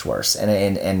so much worse.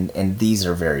 And these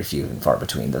are very few and far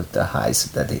between the highs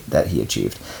that he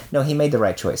achieved. No, he made the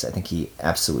right choice. I think he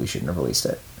absolutely shouldn't have released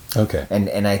it. Okay.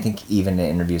 And I think even in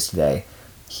interviews today,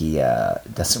 he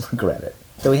doesn't regret it.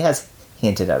 Though he has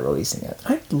hinted at releasing it.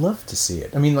 I'd love to see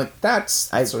it. I mean, like, that's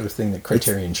the sort of thing that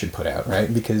Criterion should put out,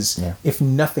 right? Because Yeah. if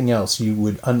nothing else,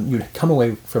 you'd come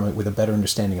away from it with a better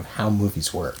understanding of how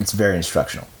movies work. It's very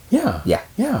instructional. Yeah. Yeah.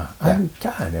 Yeah.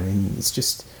 It's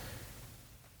just...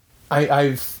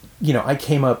 I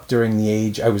came up during the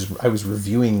age I was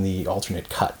reviewing the alternate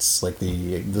cuts, like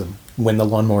the when the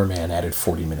Lawnmower Man added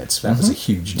 40 minutes. That was a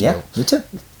huge deal. Yeah, me too.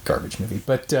 Garbage movie,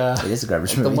 but It is a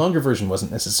garbage movie. The longer version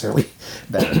wasn't necessarily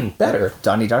better.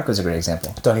 Donnie Darko's a great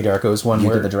example. Donnie Darko is one You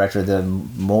where give the director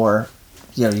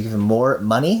you give him more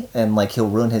money, and like he'll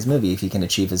ruin his movie if he can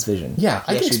achieve his vision. Yeah, I he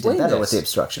can actually explain did better this. with the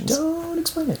obstructions. Don't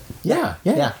explain it. Yeah.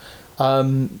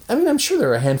 I'm sure there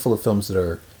are a handful of films that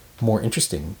are more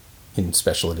interesting in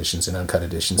special editions and uncut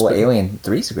editions. Well, but- Alien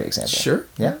 3 is a great example. Sure.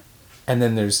 Yeah. And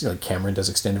then there's Cameron does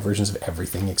extended versions of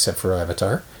everything except for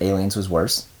Avatar. Aliens was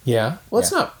worse, Yeah. Well,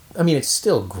 it's Yeah. not. I mean, it's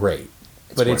still great,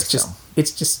 but worse, it's just though.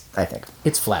 it's just I think.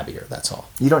 it's flabbier. That's all.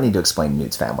 You don't need to explain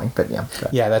Newt's family, but yeah. go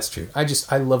ahead. Yeah, that's true.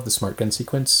 I love the smart gun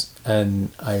sequence, and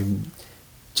I'm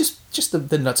just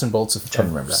the nuts and bolts of trying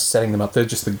to remember that. setting them up. They're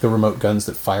just the remote guns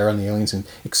that fire on the aliens and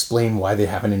explain why they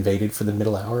haven't invaded for the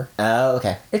middle hour. Oh,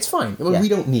 okay. It's fine. Yeah. We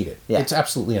don't need it. Yeah. It's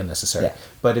absolutely unnecessary. Yeah.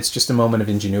 But it's just a moment of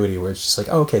ingenuity where it's just like,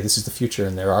 oh, okay, this is the future,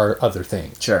 and there are other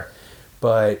things. Sure.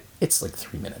 But it's like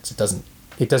 3 minutes. It doesn't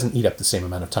eat up the same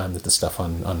amount of time that the stuff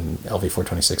on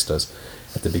LV-426 does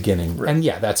at the beginning. Right. And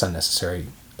yeah, that's unnecessary.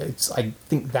 I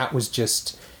think that was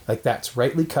just like, that's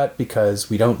rightly cut because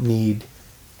we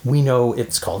know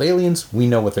it's called Aliens. We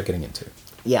know what they're getting into.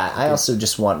 Yeah, I also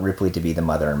just want Ripley to be the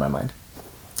mother in my mind.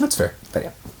 That's fair. But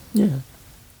yeah. Yeah.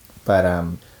 But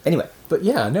anyway. But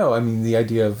yeah, no, I mean, the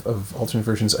idea of alternate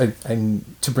versions, and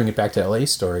to bring it back to LA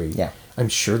Story, Yeah. I'm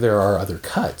sure there are other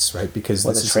cuts, right? Because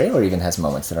Well, the trailer even has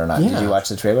moments that are not. Did Yeah. you watch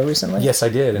the trailer recently? Yes, I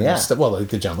did. And Yeah. like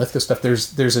the John Lithgow stuff.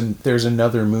 There's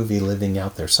another movie living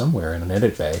out there somewhere in an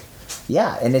edit bay.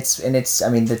 Yeah, and it's. I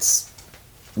mean,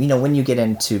 when you get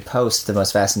into post, the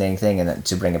most fascinating thing, and then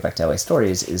to bring it back to LA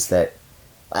Stories, is that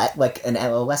a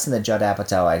lesson that Judd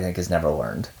Apatow, I think, has never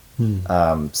learned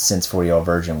since 40-Year-Old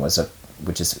Virgin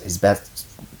which is his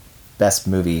best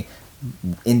movie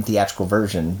in theatrical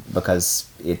version, because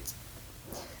it's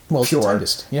pure.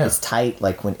 Tightest. Yeah. It's tight.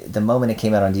 Like when the moment it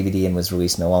came out on DVD and was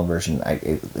released in a long version,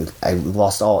 I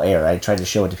lost all air. I tried to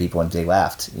show it to people and they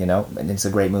laughed. And it's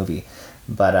a great movie,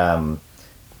 but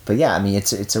yeah, I mean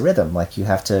it's a rhythm. Like you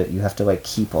have to like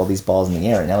keep all these balls in the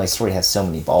air. And LA Story has so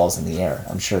many balls in the air.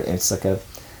 I'm sure it's like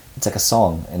a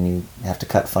song, and you have to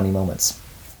cut funny moments.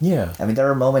 Yeah. I mean, there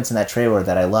are moments in that trailer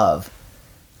that I love.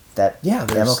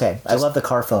 I'm okay. I love the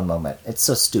car phone moment. It's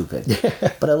so stupid,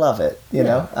 but I love it. You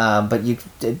know. But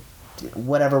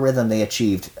whatever rhythm they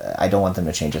achieved, I don't want them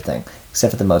to change a thing,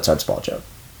 except for the Mozart's ball joke.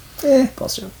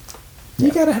 Balls joke.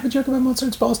 You gotta have a joke about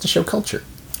Mozart's balls to show culture.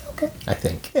 Okay. I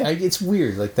think it's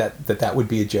weird, like that would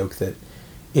be a joke that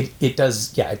it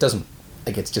does. Yeah, it doesn't.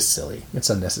 Like it's just silly. It's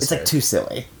unnecessary. It's like too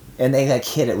silly. And they like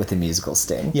hit it with the musical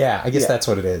sting. Yeah, I guess that's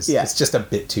what it is. Yeah. It's just a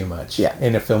bit too much. Yeah.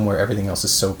 In a film where everything else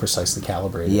is so precisely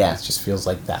calibrated. Yeah. It just feels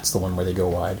like that's the one where they go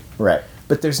wide. Right.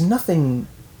 But there's nothing,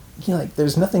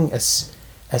 there's nothing as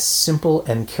simple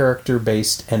and character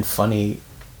based and funny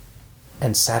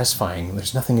and satisfying.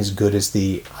 There's nothing as good as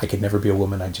I could never be a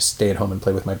woman. I just stay at home and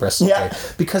play with my breasts all day.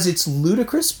 Because it's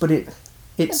ludicrous, but it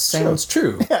sounds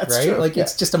true. Yeah, it's right? true. Like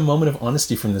it's just a moment of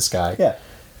honesty from this guy. Yeah.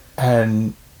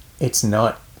 And it's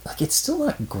not. Like, it's still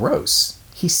not gross.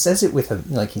 He says it with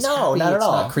he's happy, not at it's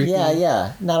all. Not creepy.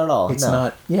 Yeah, not at all. It's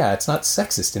not. Yeah, it's not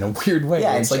sexist in a weird way.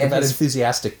 Yeah, it's like about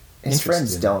enthusiastic. His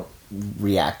friends don't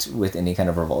react with any kind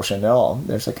of revulsion at all.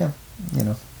 They're just like,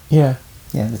 Yeah,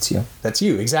 that's you. That's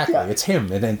you exactly. Yeah. It's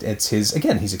him, and it's his.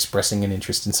 Again, he's expressing an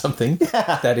interest in something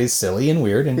that is silly and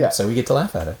weird, and so we get to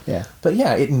laugh at it. Yeah, but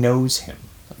it knows him.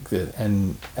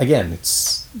 And again,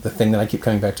 it's the thing that I keep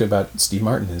coming back to about Steve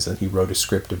Martin is that he wrote a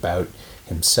script about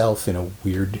himself in a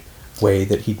weird way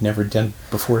that he'd never done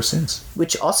before or since.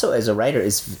 Which also, as a writer,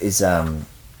 is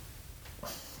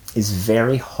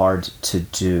very hard to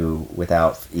do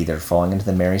without either falling into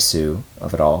the Mary Sue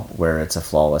of it all, where it's a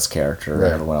flawless character and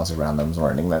everyone else around them is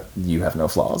learning that you have no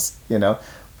flaws,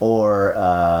 or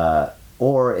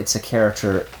it's a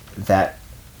character that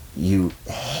you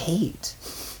hate,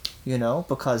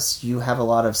 because you have a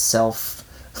lot of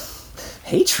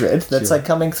self-hatred that's like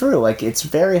coming through. Like, it's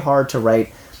very hard to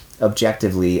write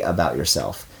objectively about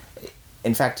yourself.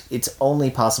 In fact, it's only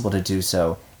possible to do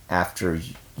so after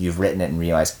you've written it and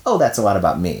realize, oh, that's a lot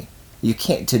about me. You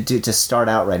can't to start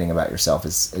out writing about yourself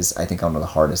is I think one of the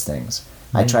hardest things.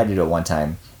 Mm-hmm. I tried to do it one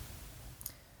time,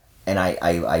 and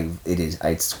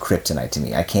it's kryptonite to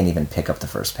me. I can't even pick up the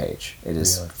first page. It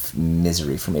is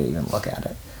misery for me to even look at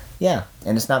it. Yeah,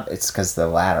 and it's because the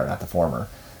latter, not the former.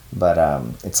 But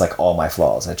it's like all my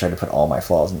flaws. I try to put all my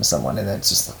flaws into someone, and then it's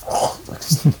just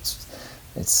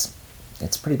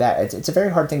it's pretty bad. It's a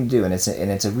very hard thing to do, and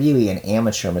it's a really an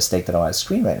amateur mistake that a lot of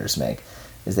screenwriters make,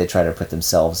 is they try to put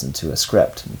themselves into a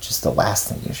script, which is the last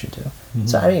thing you should do. Mm-hmm.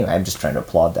 So anyway, I'm just trying to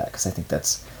applaud that, because I think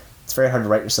it's very hard to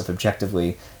write yourself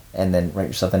objectively and then write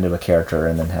yourself into a character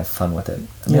and then have fun with it.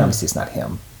 I mean, obviously it's not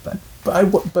him, but I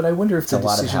wonder if it's a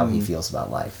lot of how he feels about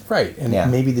life. Right,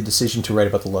 and maybe the decision to write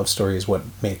about the love story is what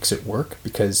makes it work,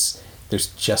 because there's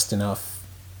just enough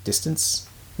distance.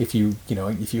 If you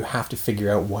have to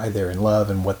figure out why they're in love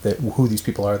and who these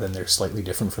people are, then they're slightly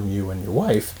different from you and your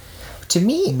wife. To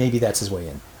me, maybe that's his way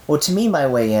in. Well, to me, my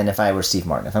way in, if I were Steve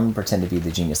Martin, if I'm going to pretend to be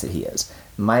the genius that he is,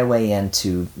 my way in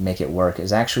to make it work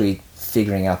is actually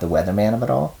figuring out the weatherman of it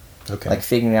all. Okay. Like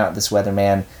figuring out this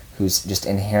weatherman who's just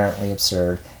inherently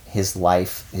absurd, his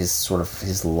life,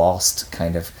 his lost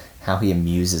kind of how he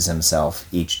amuses himself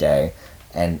each day.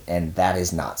 And that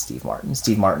is not Steve Martin.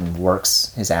 Steve Martin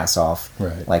works his ass off,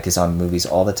 right. Like is on movies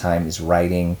all the time, is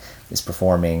writing, is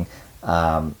performing.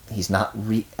 He's not.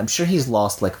 I'm sure he's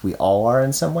lost, like we all are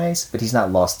in some ways, but he's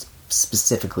not lost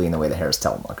specifically in the way that Harris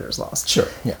Tellenbacher is lost. Sure.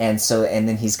 Yeah. And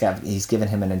then he's given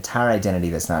him an entire identity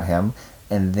that's not him,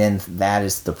 and then that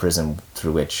is the prism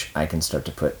through which I can start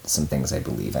to put some things I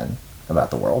believe in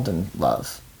about the world and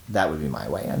love. That would be my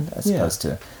way in, as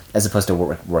opposed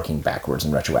to working backwards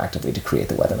and retroactively to create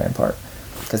the weatherman part,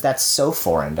 because that's so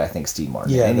foreign to, I think, Steve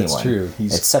Martin. Yeah, anyone. That's true.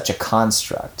 It's such a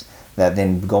construct that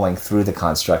then going through the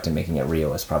construct and making it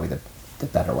real is probably the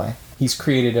better way. He's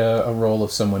created a role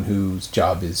of someone whose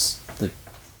job is the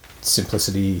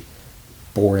simplicity,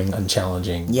 boring,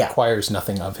 unchallenging, requires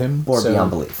nothing of him. Bored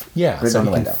beyond belief. Yeah, Written so on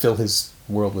he the can fill his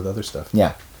world with other stuff.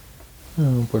 Yeah.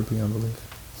 Oh, bored beyond belief.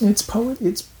 It's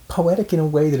poetic in a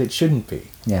way that it shouldn't be.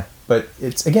 Yeah. But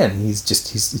it's, again,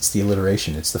 it's the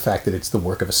alliteration. It's the fact that it's the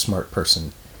work of a smart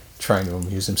person trying to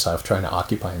amuse himself, trying to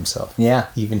occupy himself. Yeah.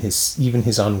 Even his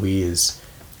ennui is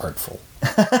artful.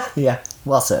 Yeah.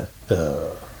 Well said.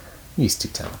 He's too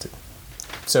talented.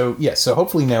 So, yes, so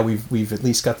hopefully now we've at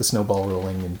least got the snowball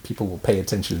rolling and people will pay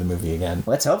attention to the movie again.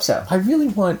 Let's hope so. I really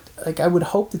want, I would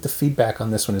hope that the feedback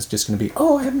on this one is just going to be,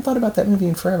 oh, I haven't thought about that movie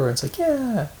in forever. It's like,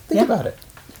 yeah, think about it.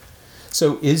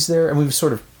 So is there, and we've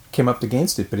sort of came up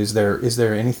against it, but is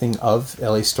there anything of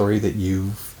LA Story that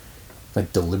you've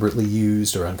like deliberately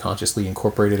used or unconsciously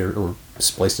incorporated or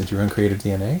spliced into your own creative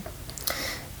DNA?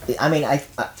 I mean,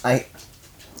 I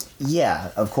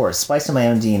yeah, of course. Spliced in my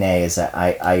own DNA is that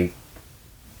I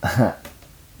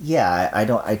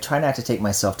I try not to take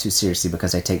myself too seriously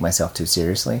because I take myself too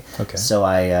seriously. Okay. So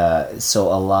so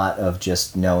a lot of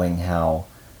just knowing how,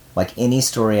 like, any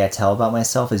story I tell about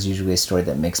myself is usually a story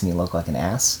that makes me look like an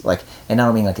ass. Like, and I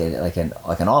don't mean like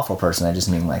an awful person. I just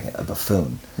mean like a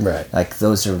buffoon. Right. Like,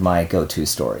 those are my go-to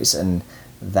stories, and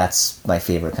that's my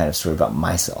favorite kind of story about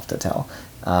myself to tell.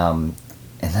 And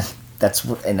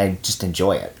and I just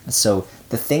enjoy it. So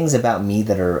the things about me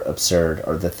that are absurd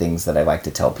are the things that I like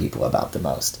to tell people about the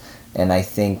most. And I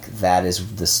think those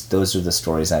are the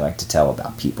stories I like to tell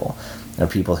about people. They're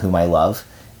people whom I love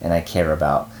and I care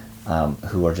about,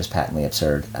 who are just patently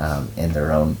absurd in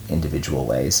their own individual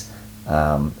ways.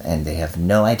 And they have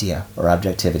no idea or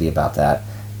objectivity about that,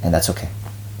 and that's okay,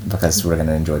 because we're going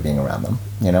to enjoy being around them.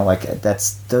 You know, like,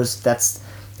 it's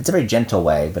a very gentle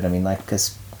way, but I mean, like,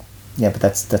 but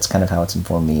that's kind of how it's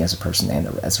informed me as a person and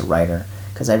as a writer.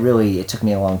 Because it took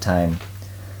me a long time.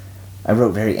 I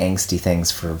wrote very angsty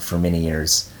things for many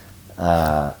years,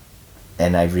 and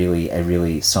I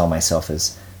really saw myself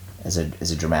as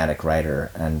a dramatic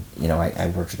writer. And I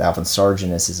worked with Alvin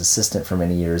Sargent as his assistant for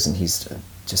many years, and he's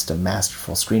just a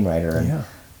masterful screenwriter. And Yeah.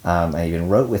 I even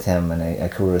wrote with him, and I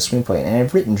co-wrote a screenplay. And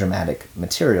I've written dramatic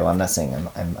material. I'm not saying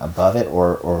I'm above it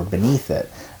or beneath it,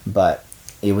 but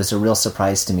it was a real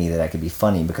surprise to me that I could be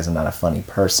funny, because I'm not a funny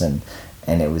person.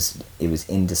 And it was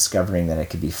in discovering that I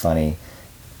could be funny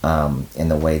in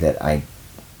the way that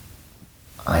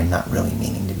I'm not really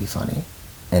meaning to be funny.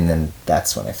 And then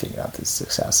that's when I figured out the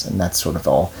success. And that sort of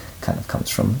all kind of comes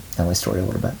from LA Story a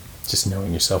little bit. Just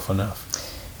knowing yourself enough.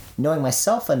 Knowing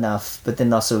myself enough, but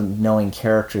then also knowing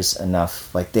characters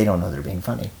enough, like, they don't know they're being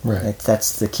funny. Right. Like,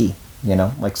 that's the key,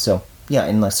 Like, so, yeah,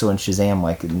 and like, so in Shazam,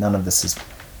 like, none of this is...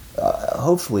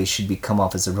 hopefully should come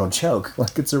off as a real joke.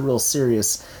 Like, it's a real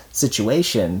serious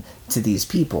situation to these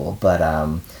people, but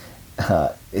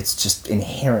it's just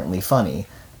inherently funny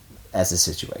as a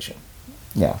situation.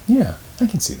 Yeah, I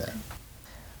can see that.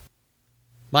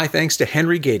 My thanks to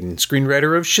Henry Gayden,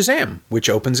 screenwriter of Shazam, which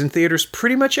opens in theaters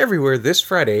pretty much everywhere this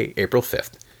Friday, April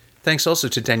 5th. Thanks also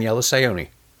to Daniela Saioni.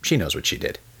 She knows what she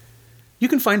did. You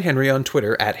can find Henry on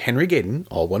Twitter at Henry Gayden,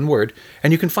 all one word,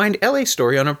 and you can find LA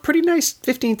Story on a pretty nice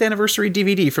 15th anniversary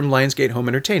DVD from Lionsgate Home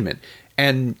Entertainment.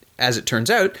 And as it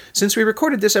turns out, since we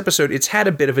recorded this episode, it's had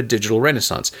a bit of a digital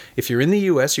renaissance. If you're in the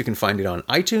US, you can find it on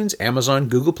iTunes, Amazon,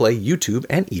 Google Play, YouTube,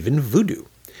 and even Vudu.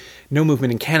 No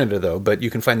movement in Canada, though, but you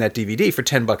can find that DVD for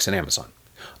 $10 on Amazon.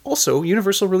 Also,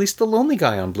 Universal released The Lonely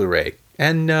Guy on Blu-ray,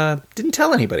 and didn't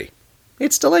tell anybody.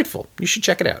 It's delightful. You should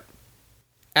check it out.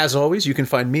 As always, you can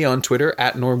find me on Twitter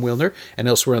at Norm Wilner and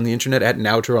elsewhere on the internet at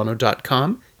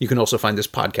nowtoronto.com. You can also find this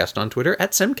podcast on Twitter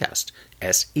at Semcast,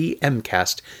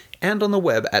 S-E-M-Cast, and on the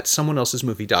web at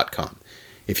someoneelsesmovie.com.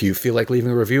 If you feel like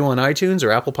leaving a review on iTunes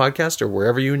or Apple Podcast or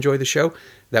wherever you enjoy the show,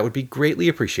 that would be greatly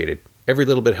appreciated. Every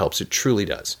little bit helps. It truly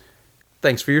does.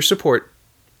 Thanks for your support,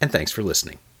 and thanks for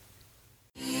listening.